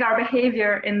mean, I think our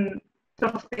behavior in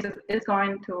social spaces is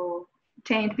going to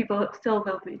change. People still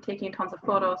will be taking tons of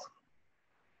photos,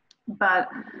 but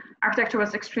architecture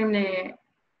was extremely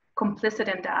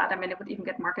complicit in that. I mean, it would even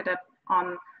get marketed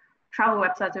on travel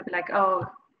websites. It would be like, oh,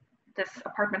 this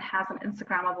apartment has an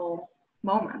Instagrammable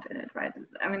moment in it, right?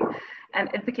 I mean, and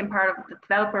it became part of the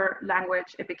developer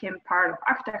language. It became part of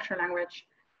architecture language,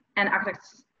 and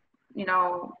architects, you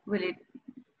know, really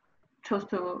chose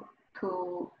to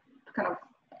kind of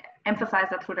emphasize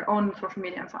that through their own social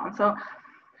media and so on. So,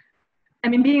 I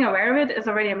mean, being aware of it is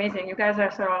already amazing. You guys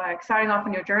are sort of like starting off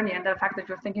on your journey, and the fact that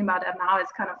you're thinking about that now is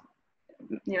kind of,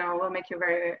 you know, will make you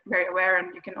very, very aware,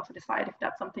 and you can also decide if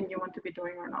that's something you want to be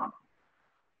doing or not.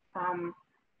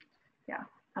 Yeah,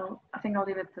 I think I'll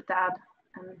leave it at that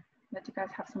and let you guys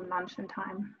have some lunch in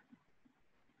time.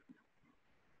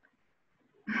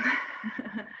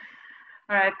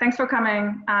 All right, thanks for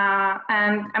coming.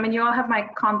 And I mean, you all have my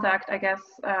contact, I guess.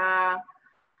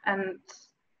 And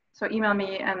so email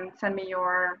me and send me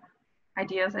your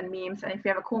ideas and memes. And if you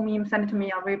have a cool meme, send it to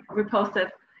me. I'll repost it.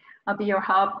 I'll be your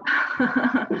hub.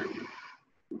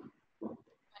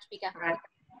 Bika. All right.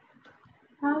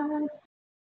 Bye.